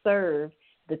to serve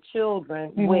the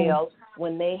children well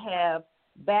when they have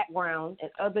background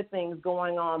and other things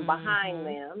going on behind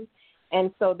them.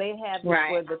 And so they have this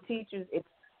where the teachers, if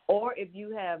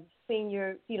you have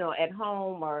senior, at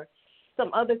home or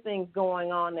some other things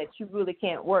going on that you really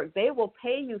can't work, they will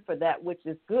pay you for that, which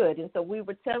is good. And so we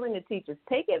were telling the teachers,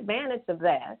 take advantage of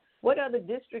that. What other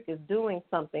district is doing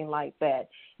something like that?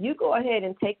 You go ahead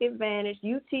and take advantage.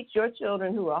 You teach your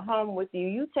children who are home with you.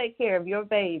 You take care of your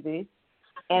babies.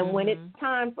 And when it's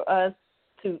time for us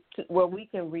to where we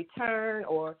can return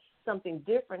or something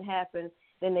different happens,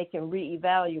 then they can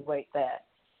reevaluate that.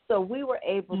 So we were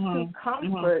able to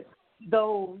comfort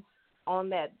those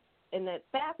in that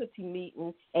faculty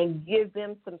meeting and give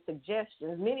them some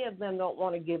suggestions. Many of them don't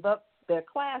want to give up their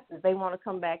classes. They want to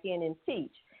come back in and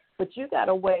teach. But you got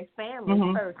to weigh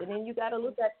families first, and then you got to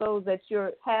look at those that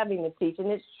you're having to teach. And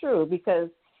it's true because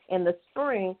in the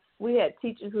spring, we had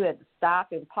teachers who had to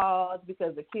stop and pause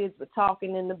because the kids were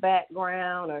talking in the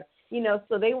background or,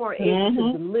 so they weren't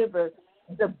able to deliver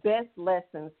the best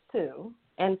lessons too.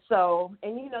 And so,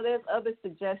 there's other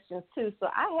suggestions too. So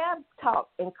I have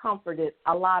talked and comforted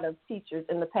a lot of teachers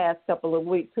in the past couple of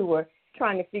weeks who are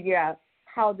trying to figure out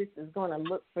how this is going to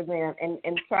look for them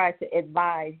and try to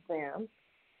advise them.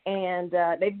 And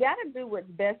they've got to do what's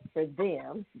best for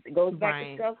them. It goes back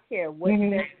to self-care. What's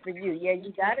best for you? Yeah,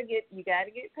 you got to get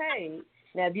paid.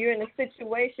 Now, if you're in a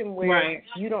situation where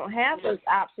you don't have those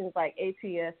options like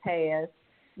APS has,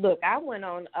 look, I went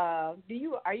on. Are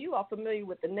you all familiar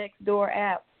with the Nextdoor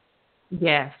app?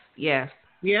 Yes. Yep.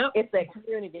 It's a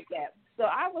community app. So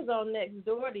I was on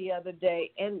Nextdoor the other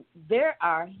day, and there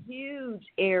are huge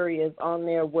areas on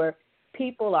there where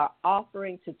people are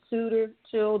offering to tutor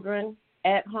children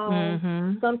at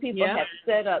home. Some people have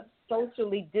set up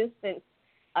socially distanced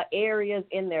areas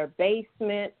in their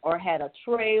basement or had a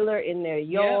trailer in their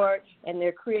yard, and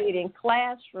they're creating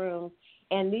classrooms.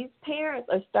 And these parents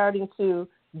are starting to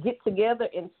get together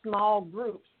in small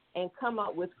groups and come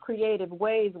up with creative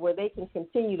ways where they can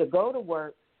continue to go to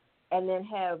work and then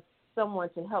have someone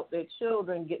to help their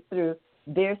children get through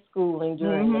their schooling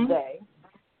during the day.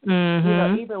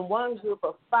 Even one group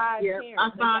of 5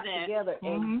 parents got together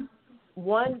and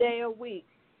one day a week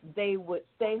they would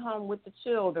stay home with the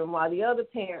children while the other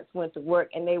parents went to work,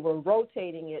 and they were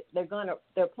rotating it.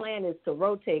 Their plan is to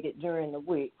rotate it during the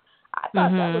week. I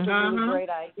thought that was a really great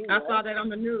idea. I saw that on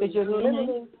the news. Because you're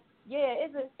limiting,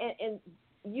 and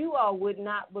you all would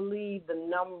not believe the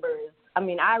numbers. I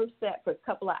mean, I sat for a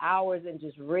couple of hours and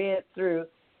just read through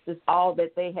just all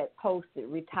that they had posted: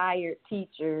 retired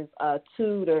teachers,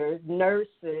 tutors,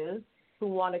 nurses who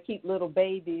want to keep little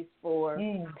babies for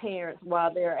parents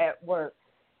while they're at work.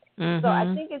 So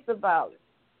I think it's about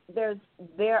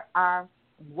there are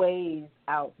ways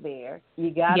out there.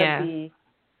 You got to be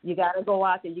You got to go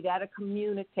out there. You got to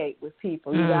communicate with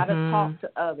people. You got to talk to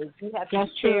others. You have to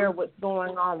share what's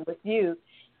going on with you.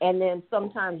 And then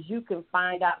sometimes you can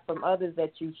find out from others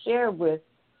that you share with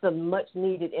some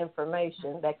much-needed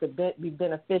information that could be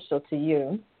beneficial to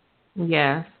you.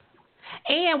 Yes.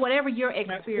 And whatever you're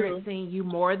experiencing, you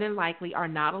more than likely are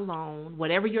not alone.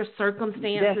 Whatever your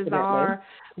circumstances are,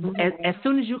 as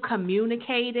soon as you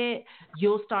communicate it,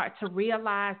 you'll start to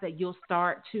realize that you'll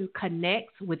start to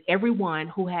connect with everyone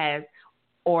who has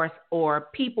or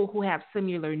people who have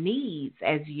similar needs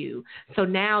as you. So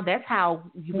now that's how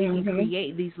we can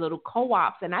create these little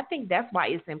co-ops. And I think that's why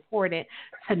it's important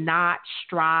to not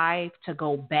strive to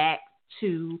go back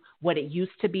to what it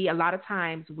used to be. A lot of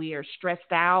times we are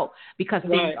stressed out because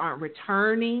things aren't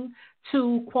returning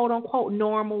to quote unquote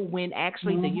normal, when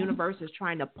actually the universe is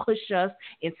trying to push us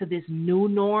into this new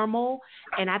normal.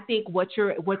 And I think what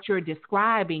you're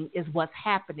describing is what's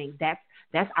happening.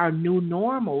 That's our new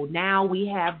normal. Now we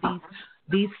have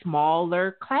these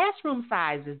smaller classroom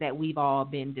sizes that we've all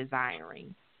been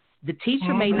desiring. The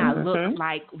teacher may not look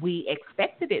like we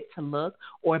expected it to look,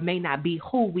 or it may not be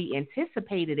who we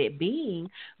anticipated it being,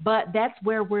 but that's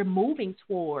where we're moving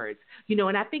towards.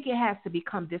 And I think it has to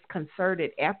become this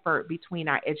concerted effort between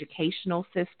our educational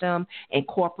system and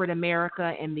corporate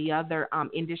America and the other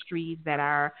industries that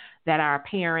our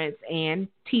parents and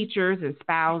teachers and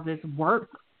spouses work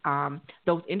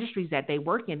those industries that they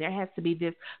work in. There has to be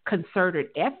this concerted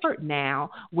effort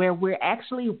now where we're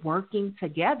actually working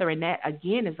together. And that,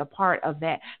 again, is a part of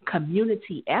that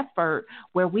community effort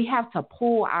where we have to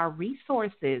pool our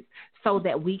resources so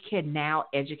that we can now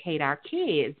educate our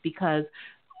kids, because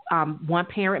one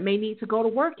parent may need to go to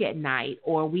work at night,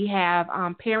 or we have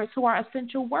parents who are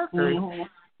essential workers.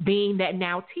 Being that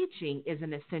now teaching is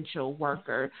an essential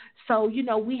worker. So,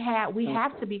 we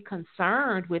have to be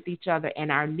concerned with each other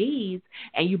and our needs.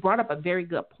 And you brought up a very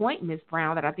good point, Ms.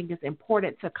 Brown, that I think is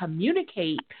important to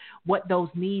communicate what those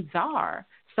needs are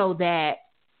so that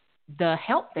the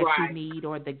help that you need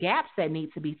or the gaps that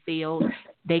need to be filled,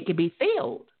 they can be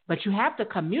filled. But you have to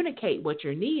communicate what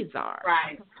your needs are.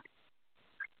 Right.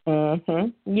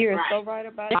 You're so right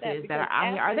about that.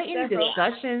 Are there any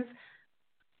discussions?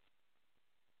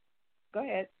 Go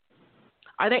ahead.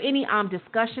 Are there any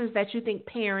discussions that you think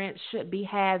parents should be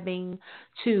having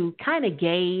to kind of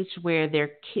gauge where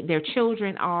their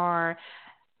children are,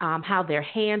 how they're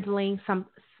handling some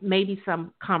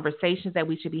conversations that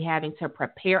we should be having to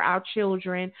prepare our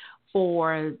children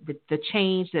for the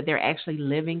change that they're actually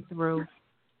living through?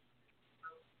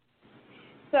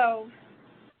 So,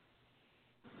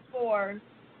 for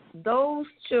those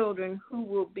children who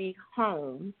will be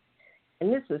home, and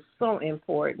this is so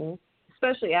important,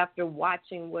 especially after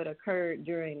watching what occurred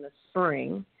during the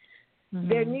spring,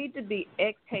 there need to be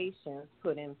expectations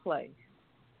put in place.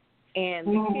 And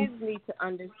the kids need to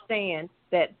understand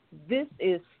that this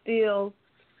is still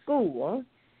school,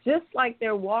 just like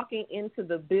they're walking into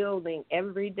the building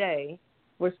every day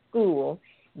for school.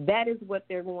 That is what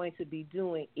they're going to be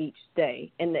doing each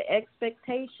day. And the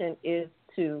expectation is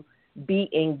to be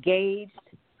engaged,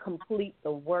 complete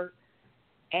the work,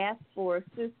 ask for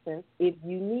assistance if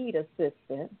you need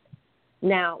assistance.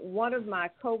 Now, one of my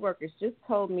coworkers just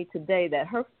told me today that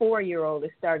her 4-year-old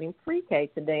is starting pre-K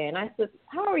today, and I said,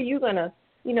 how are you going to,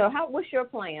 what's your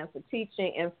plan for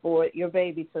teaching and for your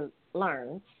baby to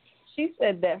learn? She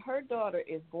said that her daughter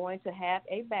is going to have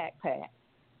a backpack.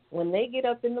 When they get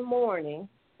up in the morning,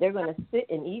 they're going to sit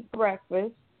and eat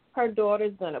breakfast. Her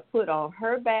daughter's going to put on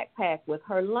her backpack with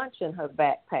her lunch in her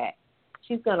backpack.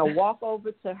 She's going to walk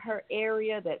over to her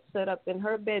area that's set up in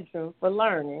her bedroom for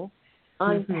learning,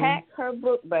 unpack her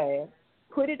book bag,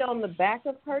 put it on the back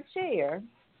of her chair,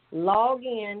 log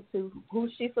in to who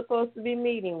she's supposed to be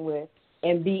meeting with,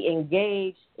 and be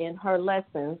engaged in her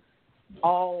lessons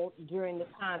all during the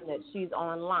time that she's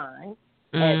online.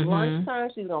 At lunchtime,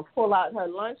 she's going to pull out her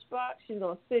lunchbox. She's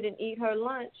going to sit and eat her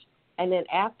lunch. And then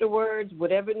afterwards,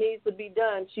 whatever needs to be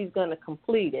done, she's going to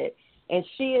complete it. And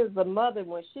she is the mother,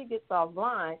 when she gets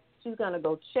offline, she's going to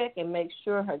go check and make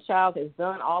sure her child has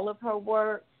done all of her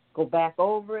work, go back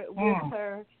over it with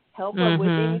her, help her with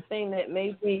anything that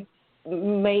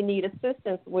may need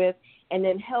assistance with, and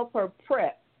then help her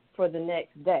prep for the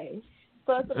next day.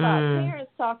 So it's about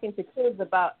parents talking to kids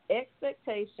about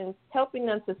expectations, helping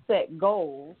them to set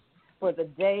goals for the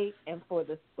day and for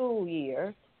the school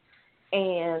year,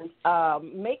 and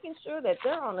making sure that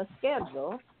they're on a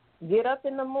schedule. Get up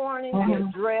in the morning,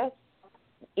 get dressed,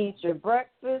 eat your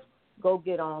breakfast, go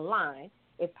get online.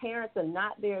 If parents are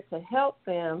not there to help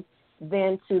them,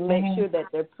 then to make sure that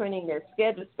they're printing their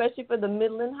schedule, especially for the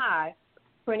middle and high,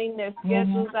 printing their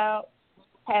schedules out,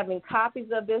 having copies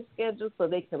of their schedule so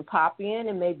they can pop in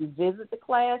and maybe visit the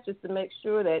class just to make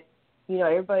sure that,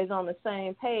 everybody's on the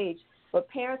same page. But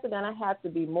parents are going to have to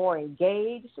be more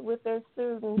engaged with their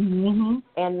students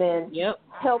and then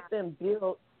help them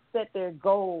set their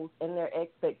goals and their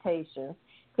expectations.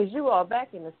 Because you all,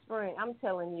 back in the spring, I'm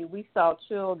telling you, we saw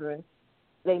children,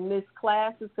 they missed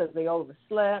classes because they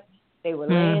overslept. They were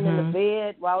laying in the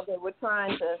bed while they were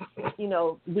trying to,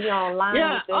 be online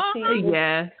with their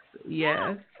teachers.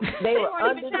 Yes. They were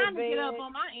under the trying bed. to get up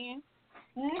on my end.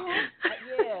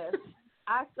 Yes.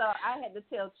 I had to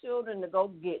tell children to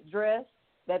go get dressed,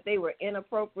 that they were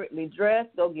inappropriately dressed,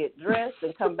 go get dressed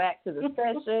and come back to the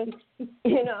session. So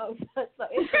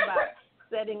it's about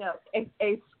setting up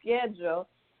a schedule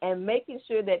and making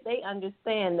sure that they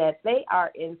understand that they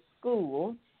are in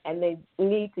school and they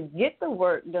need to get the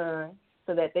work done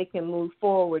so that they can move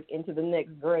forward into the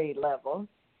next grade level.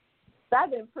 So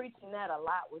I've been preaching that a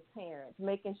lot with parents,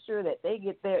 making sure that they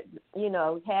get their,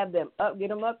 have them up, get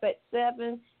them up at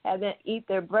 7, have them eat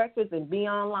their breakfast and be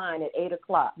online at 8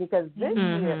 o'clock. Because this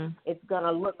year it's going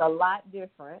to look a lot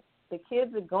different. The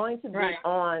kids are going to be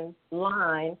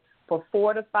online for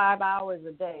 4 to 5 hours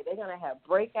a day. They're going to have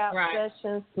breakout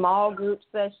sessions, small group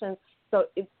sessions. So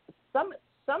it's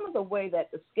some of the way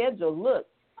that the schedule looks,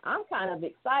 I'm kind of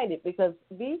excited because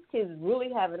these kids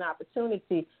really have an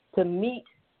opportunity to meet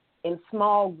in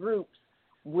small groups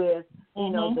with,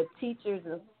 the teachers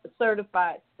and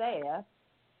certified staff.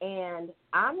 And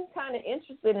I'm kind of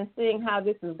interested in seeing how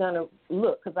this is going to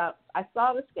look because I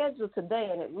saw the schedule today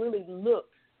and it really looks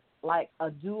like a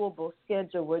doable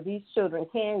schedule where these children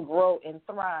can grow and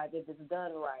thrive if it's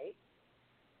done right.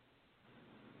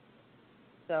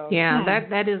 So,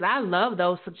 that is, I love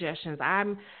those suggestions.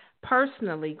 I'm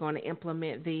personally going to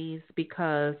implement these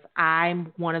because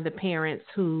I'm one of the parents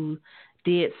who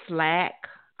did Slack.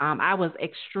 I was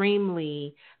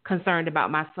extremely concerned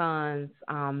about my son's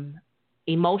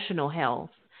emotional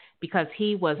health because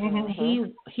he was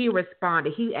he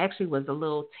responded. He actually was a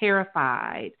little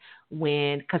terrified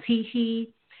because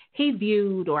he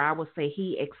viewed, or I would say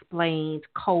he explained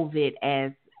COVID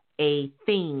as a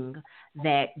thing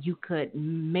that you could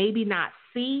maybe not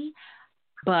see,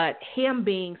 but him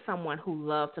being someone who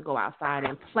loved to go outside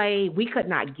and play, we could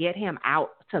not get him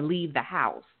out to leave the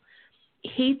house.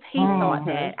 He thought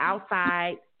that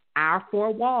outside our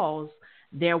 4 walls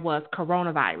there was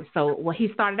coronavirus. So he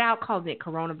started out calling it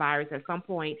coronavirus. At some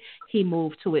point, he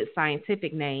moved to its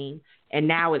scientific name, and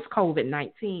now it's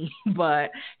COVID-19.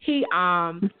 But he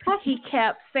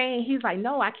kept saying, he's like,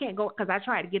 no, I can't go, because I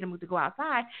tried to get him to go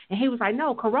outside, and he was like,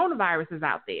 no, coronavirus is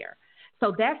out there.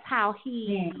 So that's how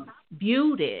he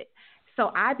viewed it.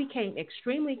 So I became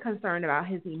extremely concerned about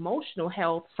his emotional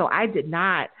health, so I did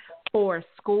not force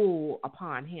school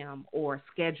upon him or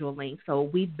scheduling. So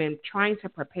we've been trying to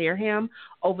prepare him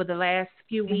over the last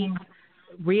few weeks,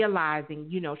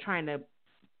 realizing, trying to,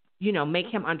 make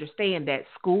him understand that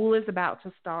school is about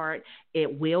to start.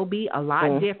 It will be a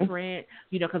lot different,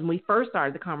 because when we first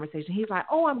started the conversation, he's like,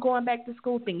 oh, I'm going back to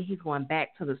school, thinking he's going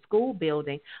back to the school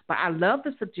building. But I love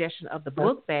the suggestion of the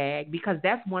book bag, because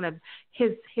that's one of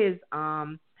his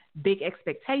big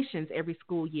expectations every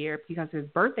school year, because his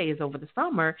birthday is over the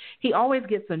summer. He always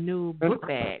gets a new book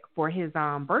bag for his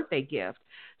birthday gift.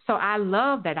 So I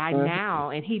love that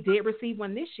and he did receive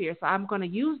one this year, so I'm going to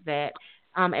use that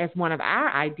as one of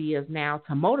our ideas now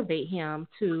to motivate him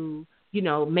to,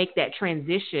 make that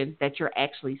transition that you're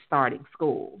actually starting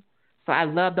school. So I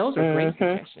love those are great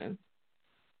suggestions.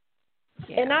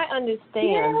 Yeah. And I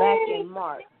understand back in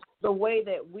March, the way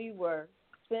that we were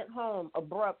sent home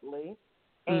abruptly,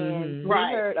 and we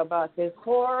heard about this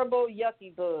horrible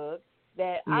yucky bug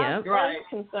that our first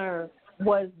concern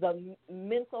was the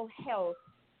mental health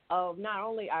of not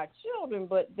only our children,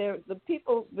 but the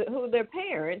people who are their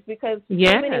parents, because so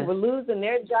many were losing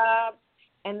their jobs,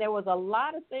 and there was a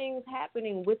lot of things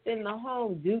happening within the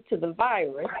home due to the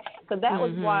virus. So that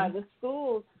was why the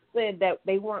schools said that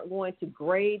they weren't going to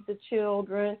grade the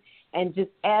children and just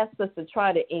asked us to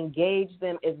try to engage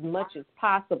them as much as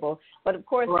possible. But, of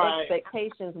course,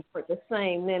 expectations were the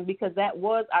same then, because that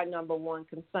was our number one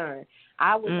concern.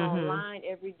 I was online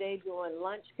every day doing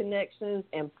lunch connections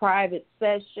and private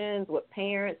sessions with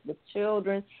parents, with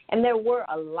children, and there were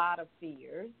a lot of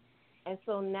fears. And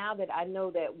so now that I know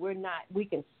that we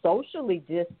can socially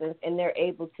distance and they're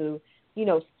able to,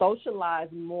 socialize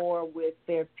more with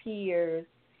their peers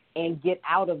and get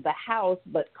out of the house,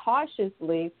 but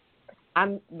cautiously,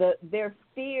 their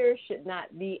fear should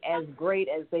not be as great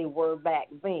as they were back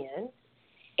then.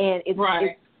 And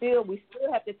we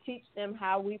still have to teach them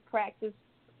how we practice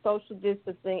social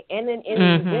distancing, and then in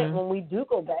the event when we do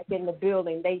go back in the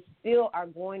building, they still are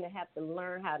going to have to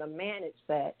learn how to manage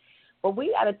that. But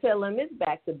we got to tell them it's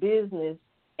back to business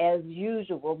as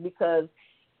usual, because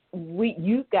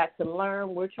you've got to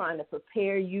learn. We're trying to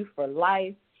prepare you for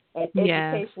life, and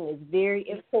education is very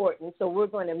important. So we're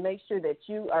going to make sure that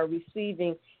you are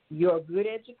receiving your good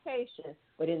education,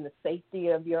 but in the safety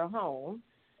of your home.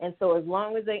 And so as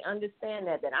long as they understand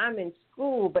that I'm in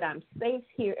school, but I'm safe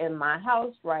here in my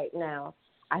house right now,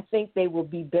 I think they will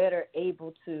be better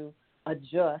able to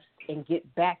adjust and get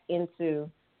back into,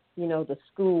 the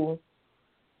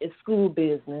school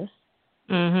business.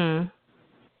 Mhm.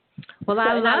 Well,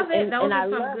 I love it. Those are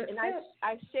some good tips.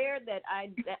 I shared that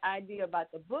idea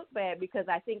about the book bag because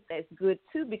I think that's good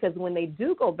too. Because when they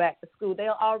do go back to school,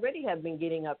 they'll already have been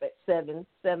getting up at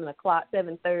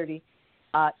 7:30,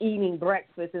 eating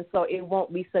breakfast, and so it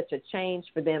won't be such a change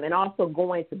for them. And also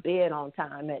going to bed on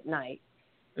time at night,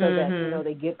 so that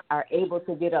they are able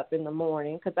to get up in the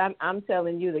morning. Because I'm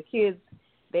telling you, the kids,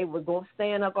 they were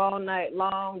staying up all night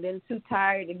long, then too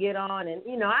tired to get on. And,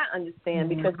 I understand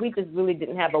because we just really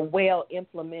didn't have a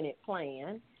well-implemented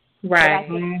plan. Right.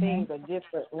 But I think things are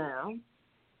different now.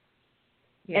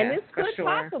 Yeah, and this could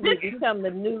possibly become the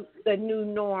new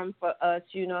norm for us,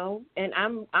 And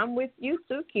I'm with you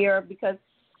too, Kiara, because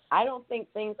I don't think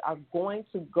things are going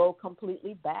to go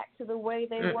completely back to the way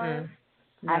they were.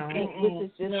 No. I think this is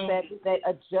just that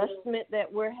adjustment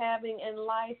that we're having in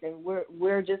life, and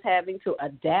we're just having to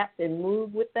adapt and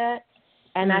move with that.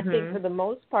 And I think for the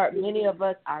most part, many of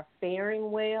us are faring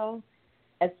well.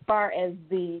 As far as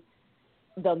the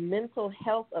mental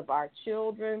health of our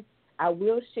children, I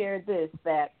will share this,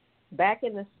 that back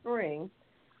in the spring,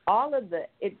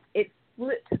 it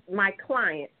flipped my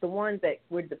clients, the ones that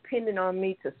were dependent on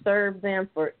me to serve them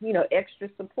for, extra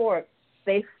support,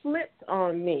 they flipped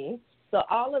on me. So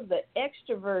all of the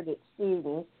extroverted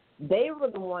students, they were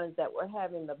the ones that were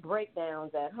having the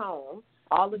breakdowns at home.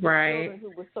 All of the children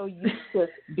who were so used to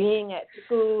being at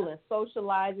school and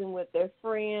socializing with their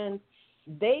friends,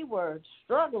 they were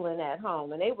struggling at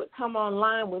home. And they would come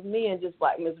online with me and just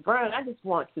like, Ms. Brown, I just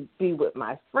want to be with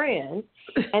my friends.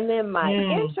 And then my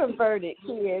introverted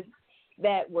kids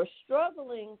that were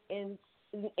struggling in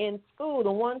school,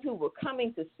 the ones who were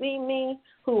coming to see me,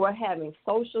 who were having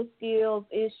social skills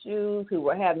issues, who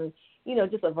were having,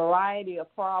 just a variety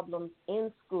of problems in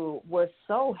school, were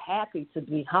so happy to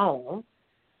be home.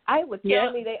 I would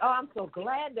tell me, I'm so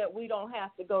glad that we don't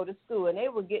have to go to school. And they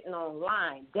were getting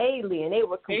online daily, and they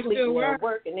were completing their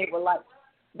work, and they were like,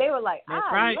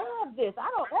 I love this. I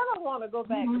don't ever want to go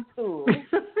back to school.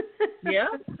 Yeah.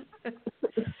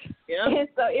 And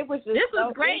so it was just this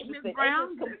was great, Ms.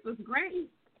 Brown. This was great.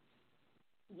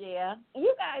 Yeah.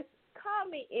 You guys call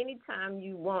me anytime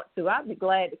you want to. I'll be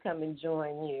glad to come and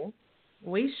join you.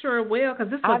 We sure will, because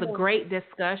this was a great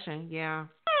discussion. Yeah.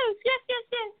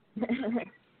 Yes.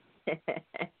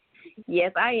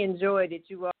 Yes, I enjoyed it,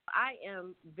 you all. I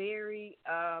am very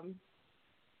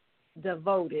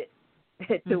devoted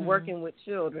to working with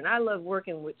children. I love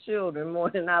working with children more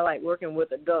than I like working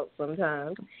with adults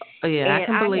sometimes. Oh, yeah, and I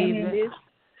can believe it.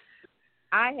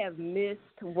 I have missed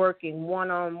working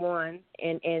one-on-one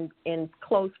and in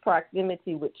close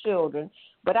proximity with children,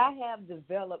 but I have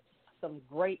developed some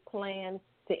great plans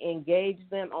to engage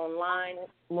them online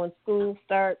when school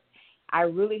starts. I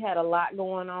really had a lot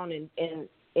going on in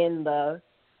the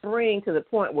spring, to the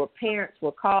point where parents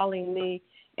were calling me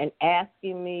and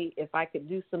asking me if I could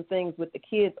do some things with the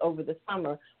kids over the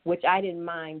summer, which I didn't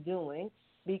mind doing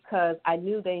because I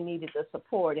knew they needed the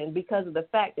support. And because of the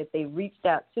fact that they reached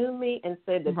out to me and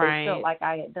said that they felt like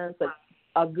I had done such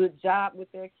a good job with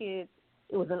their kids,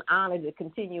 it was an honor to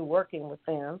continue working with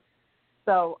them.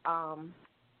 So,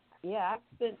 I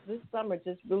spent this summer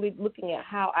just really looking at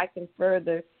how I can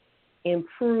further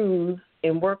improve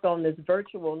and work on this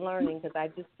virtual learning, because I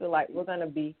just feel like we're going to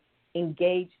be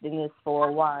engaged in this for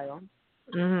a while.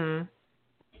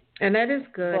 And that is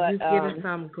good. You've given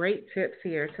some great tips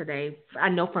here today. I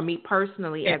know for me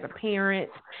personally as a parent,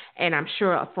 and I'm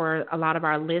sure for a lot of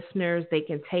our listeners, they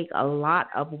can take a lot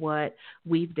of what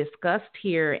we've discussed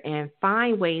here and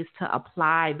find ways to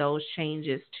apply those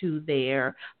changes to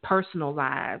their personal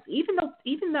lives. Even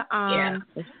the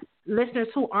listeners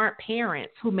who aren't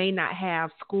parents, who may not have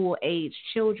school-age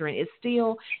children, it's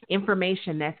still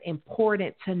information that's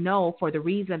important to know for the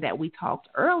reason that we talked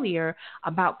earlier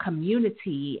about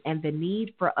community and the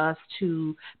need for us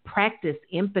to practice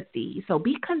empathy. So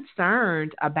be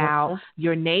concerned about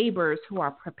your neighbors who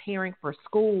are preparing for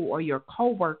school, or your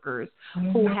coworkers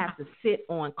who have to sit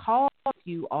on call with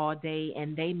you all day,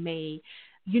 and they may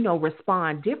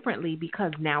respond differently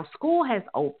because now school has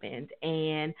opened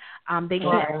and they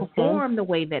can't perform the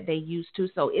way that they used to.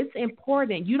 So it's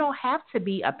important. You don't have to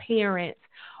be a parent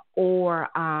or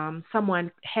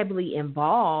someone heavily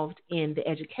involved in the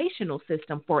educational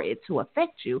system for it to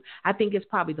affect you. I think it's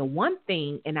probably the one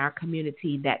thing in our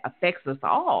community that affects us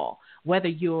all, whether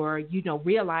you're,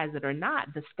 realize it or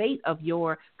not. The state of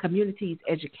your community's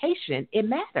education, it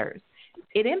matters.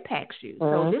 It impacts you.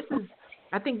 So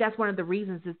I think that's one of the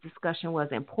reasons this discussion was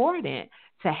important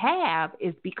to have,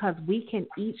 is because we can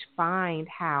each find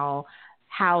how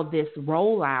this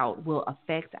rollout will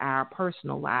affect our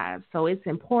personal lives. So it's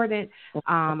important.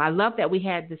 I love that we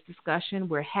had this discussion.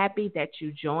 We're happy that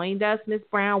you joined us, Ms.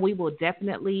 Brown. We will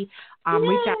definitely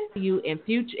reach out to you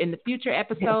in the future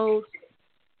episodes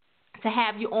to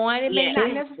have you on. It may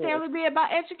not necessarily be about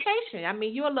education. I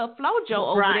mean, you're a little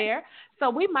flojo over there, so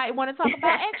we might want to talk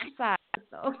about exercise.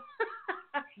 So.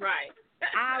 Right.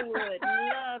 I would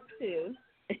love to.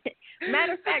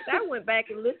 Matter of fact, I went back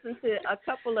and listened to a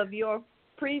couple of your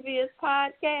previous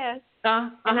podcasts,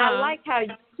 and I like how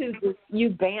you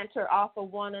banter off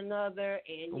of one another,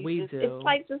 and it's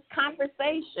like this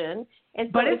conversation.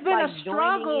 And but it's been a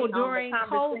struggle during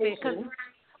COVID.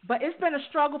 But it's been a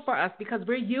struggle for us because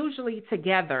we're usually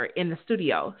together in the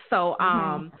studio. So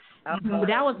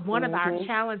that was one of our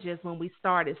challenges when we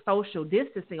started social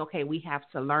distancing. Okay, we have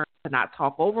to learn to not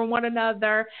talk over one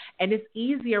another. And it's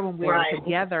easier when we're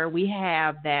together. We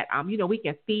have that, we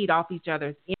can feed off each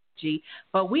other's energy.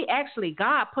 But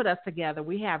God put us together.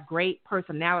 We have great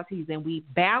personalities and we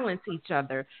balance each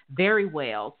other very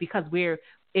well because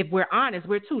if we're honest,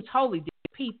 we're two totally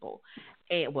different people.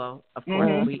 And, well, of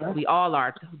course, we all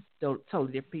are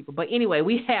totally different people. But anyway,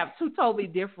 we have two totally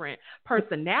different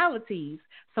personalities.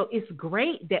 So it's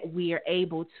great that we are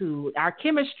able to, our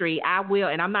chemistry,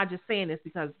 and I'm not just saying this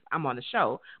because I'm on the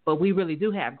show, but we really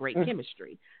do have great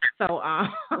chemistry. So I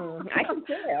can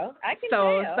tell.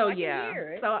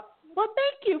 Hear it. So, well,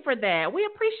 thank you for that. We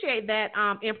appreciate that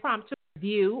impromptu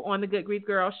review on the Good Grief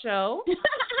Girl show.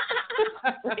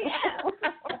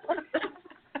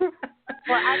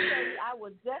 Well, I tell you, I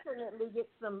would definitely get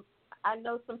I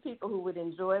know some people who would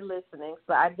enjoy listening,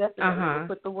 so I definitely will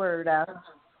put the word out.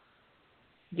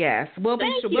 Yes, we'll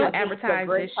advertise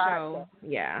this show.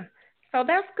 Yeah. So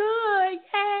that's good.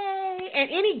 Yay. And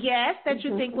any guests that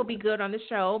you think will be good on the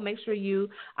show, make sure you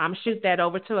shoot that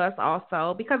over to us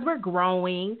also because we're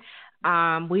growing.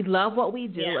 We love what we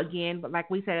do, again, but like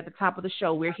we said at the top of the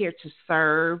show, we're here to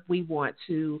serve. We want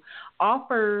to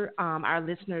offer our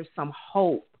listeners some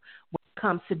hope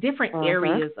comes to different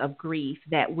areas of grief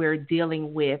that we're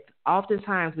dealing with.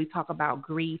 Oftentimes we talk about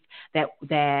grief that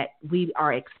we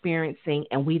are experiencing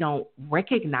and we don't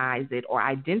recognize it or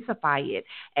identify it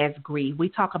as grief. We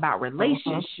talk about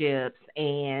relationships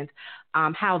and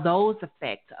how those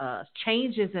affect us.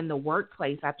 Changes in the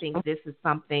workplace, I think this is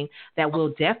something that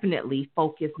we'll definitely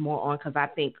focus more on because I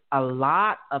think a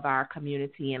lot of our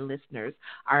community and listeners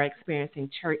are experiencing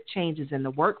changes in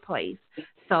the workplace.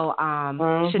 So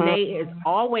Shanae is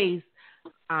always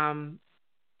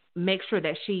make sure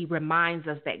that she reminds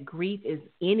us that grief is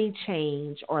any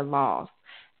change or loss.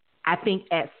 I think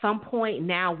at some point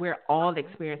now we're all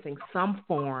experiencing some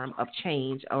form of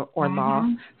change or loss.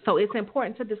 So it's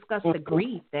important to discuss the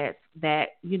grief that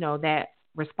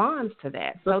responds to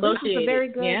that. So this is a very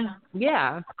good.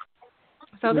 Yeah.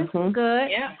 So this is good.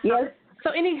 Yeah. Yes. So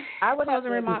any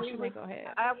closing remarks? Go ahead.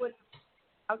 I was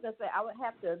going to say, I would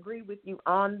have to agree with you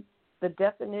on the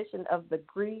definition of the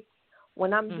grief.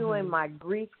 When I'm doing my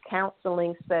grief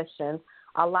counseling sessions,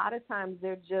 a lot of times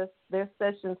they're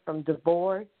sessions from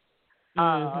divorce,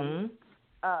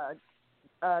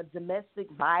 domestic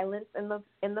violence in the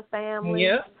family,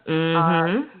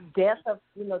 death.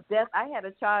 I had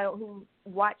a child who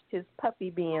watched his puppy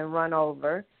being run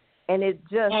over, and it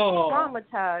just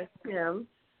traumatized him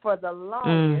for the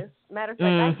longest. Matter of fact,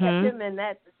 I kept him in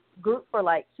that group for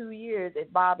like 2 years.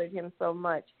 It bothered him so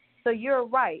much. So you're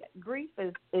right. Grief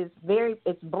is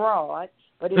broad,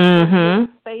 but if you're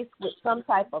faced with some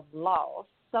type of loss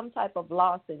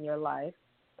in your life.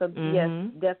 So yes,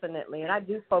 definitely. And I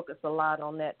do focus a lot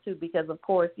on that too, because of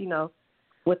course,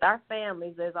 with our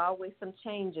families, there's always some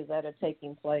changes that are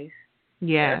taking place.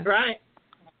 Yeah. That's right.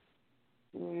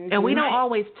 And we don't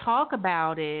always talk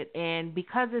about it, and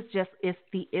because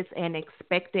it's an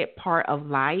expected part of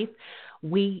life,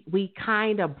 we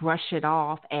kind of brush it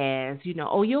off as,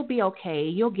 you'll be okay,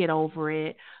 you'll get over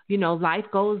it, life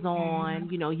goes on,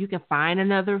 you can find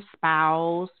another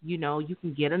spouse, you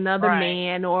can get another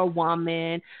man or a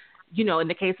woman, in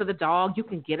the case of the dog, you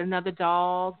can get another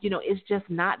dog. It's just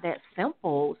not that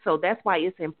simple. So that's why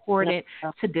it's important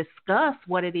to discuss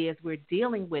what it is we're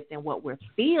dealing with and what we're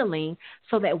feeling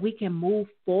so that we can move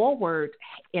forward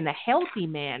in a healthy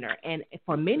manner. And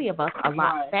for many of us, a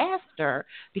lot faster,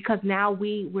 because now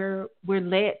we're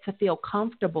led to feel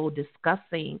comfortable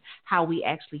discussing how we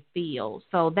actually feel.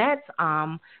 So that's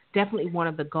definitely one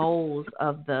of the goals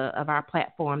of our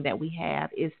platform that we have,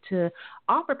 is to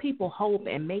offer people hope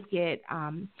and make it.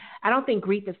 I don't think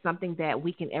grief is something that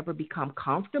we can ever become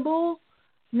comfortable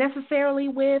necessarily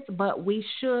with, but we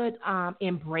should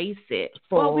embrace it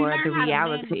for the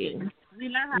reality. We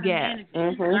learn how to manage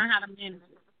it. We learn how to manage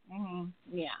it.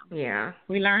 Yeah.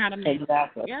 We learn how to manage it.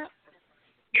 Yeah.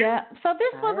 So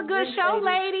this was a good show,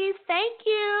 ladies. Thank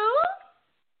you.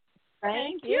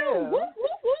 Thank you. Woo, woo,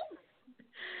 woo.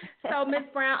 So, Ms.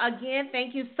 Brown, again,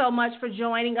 thank you so much for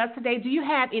joining us today. Do you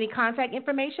have any contact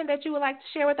information that you would like to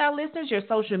share with our listeners, your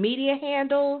social media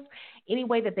handles, any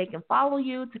way that they can follow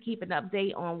you to keep an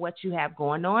update on what you have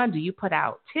going on? Do you put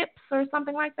out tips or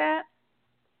something like that?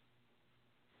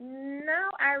 No,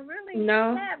 I really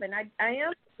haven't. I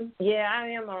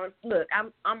am on. Look,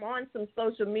 I'm on some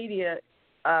social media,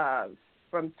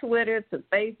 from Twitter to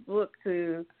Facebook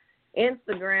to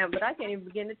Instagram, but I can't even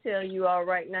begin to tell you all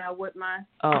right now what my.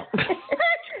 Oh.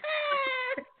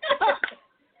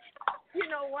 You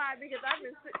know why? Because I've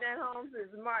been sitting at home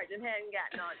since March and hadn't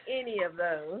gotten on any of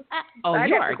those. So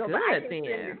you are good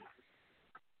then.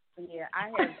 Yeah, I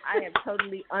have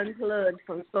totally unplugged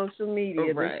from social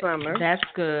media this summer. That's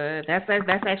good. That's a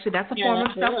form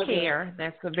of self-care.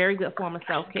 That's a very good form of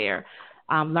self-care.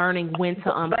 Learning when to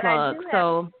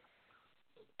unplug.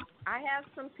 I have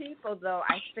some people, though,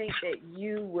 I think that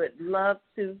you would love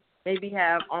to maybe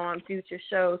have on future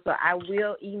shows, so I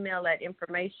will email that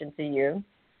information to you.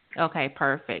 Okay,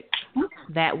 perfect.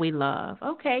 That we love.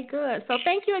 Okay, good. So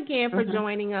thank you again for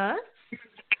joining us.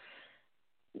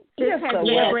 This has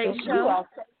been a great show. You all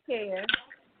take care.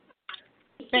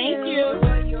 Thank you.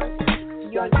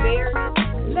 You're very...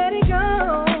 Let it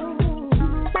go.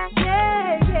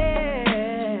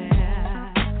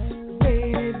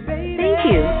 Thank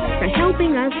you for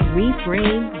helping us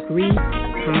reframe grief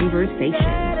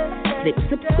conversation. Click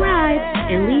subscribe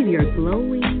and leave your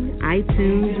glowing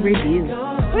iTunes review.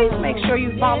 Please make sure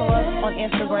you follow us on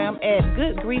Instagram at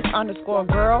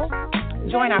goodgrief_girl.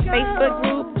 Join our Facebook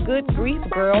group, Good Grief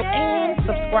Girl, and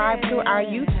subscribe to our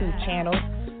YouTube channel,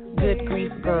 Good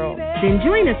Grief Girl. Then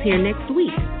join us here next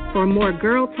week for more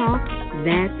girl talk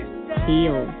that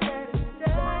heals.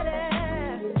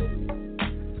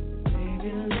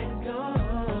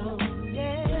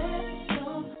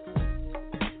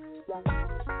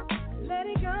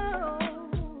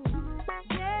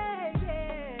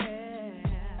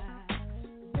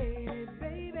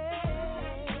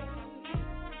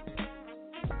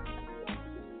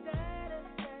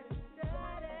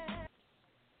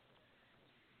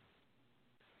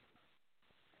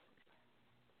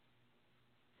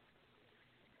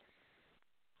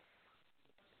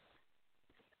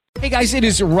 Hey guys, it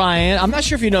is Ryan. I'm not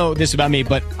sure if you know this about me,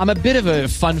 but I'm a bit of a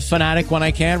fun fanatic when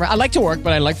I can. I like to work,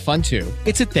 but I like fun too.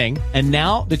 It's a thing. And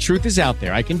now the truth is out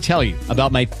there. I can tell you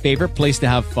about my favorite place to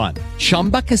have fun.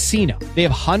 Chumba Casino. They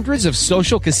have hundreds of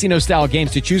social casino style games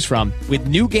to choose from with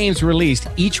new games released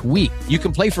each week. You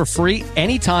can play for free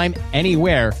anytime,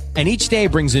 anywhere. And each day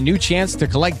brings a new chance to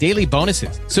collect daily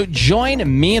bonuses. So join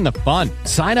me in the fun.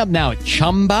 Sign up now at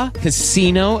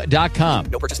ChumbaCasino.com.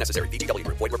 No purchase necessary. VGW.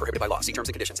 Void where prohibited by law. See terms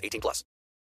and conditions. 18+.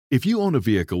 If you own a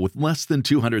vehicle with less than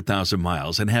 200,000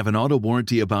 miles and have an auto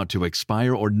warranty about to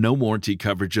expire or no warranty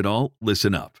coverage at all,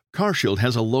 listen up. CarShield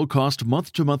has a low-cost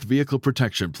month-to-month vehicle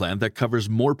protection plan that covers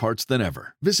more parts than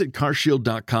ever. Visit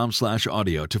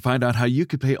carshield.com/audio to find out how you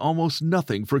could pay almost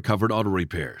nothing for covered auto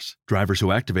repairs. Drivers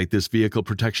who activate this vehicle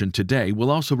protection today will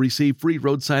also receive free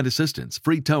roadside assistance,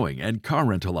 free towing, and car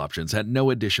rental options at no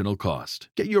additional cost.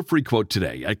 Get your free quote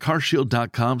today at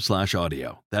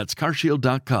carshield.com/audio. That's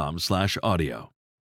carshield.com/audio.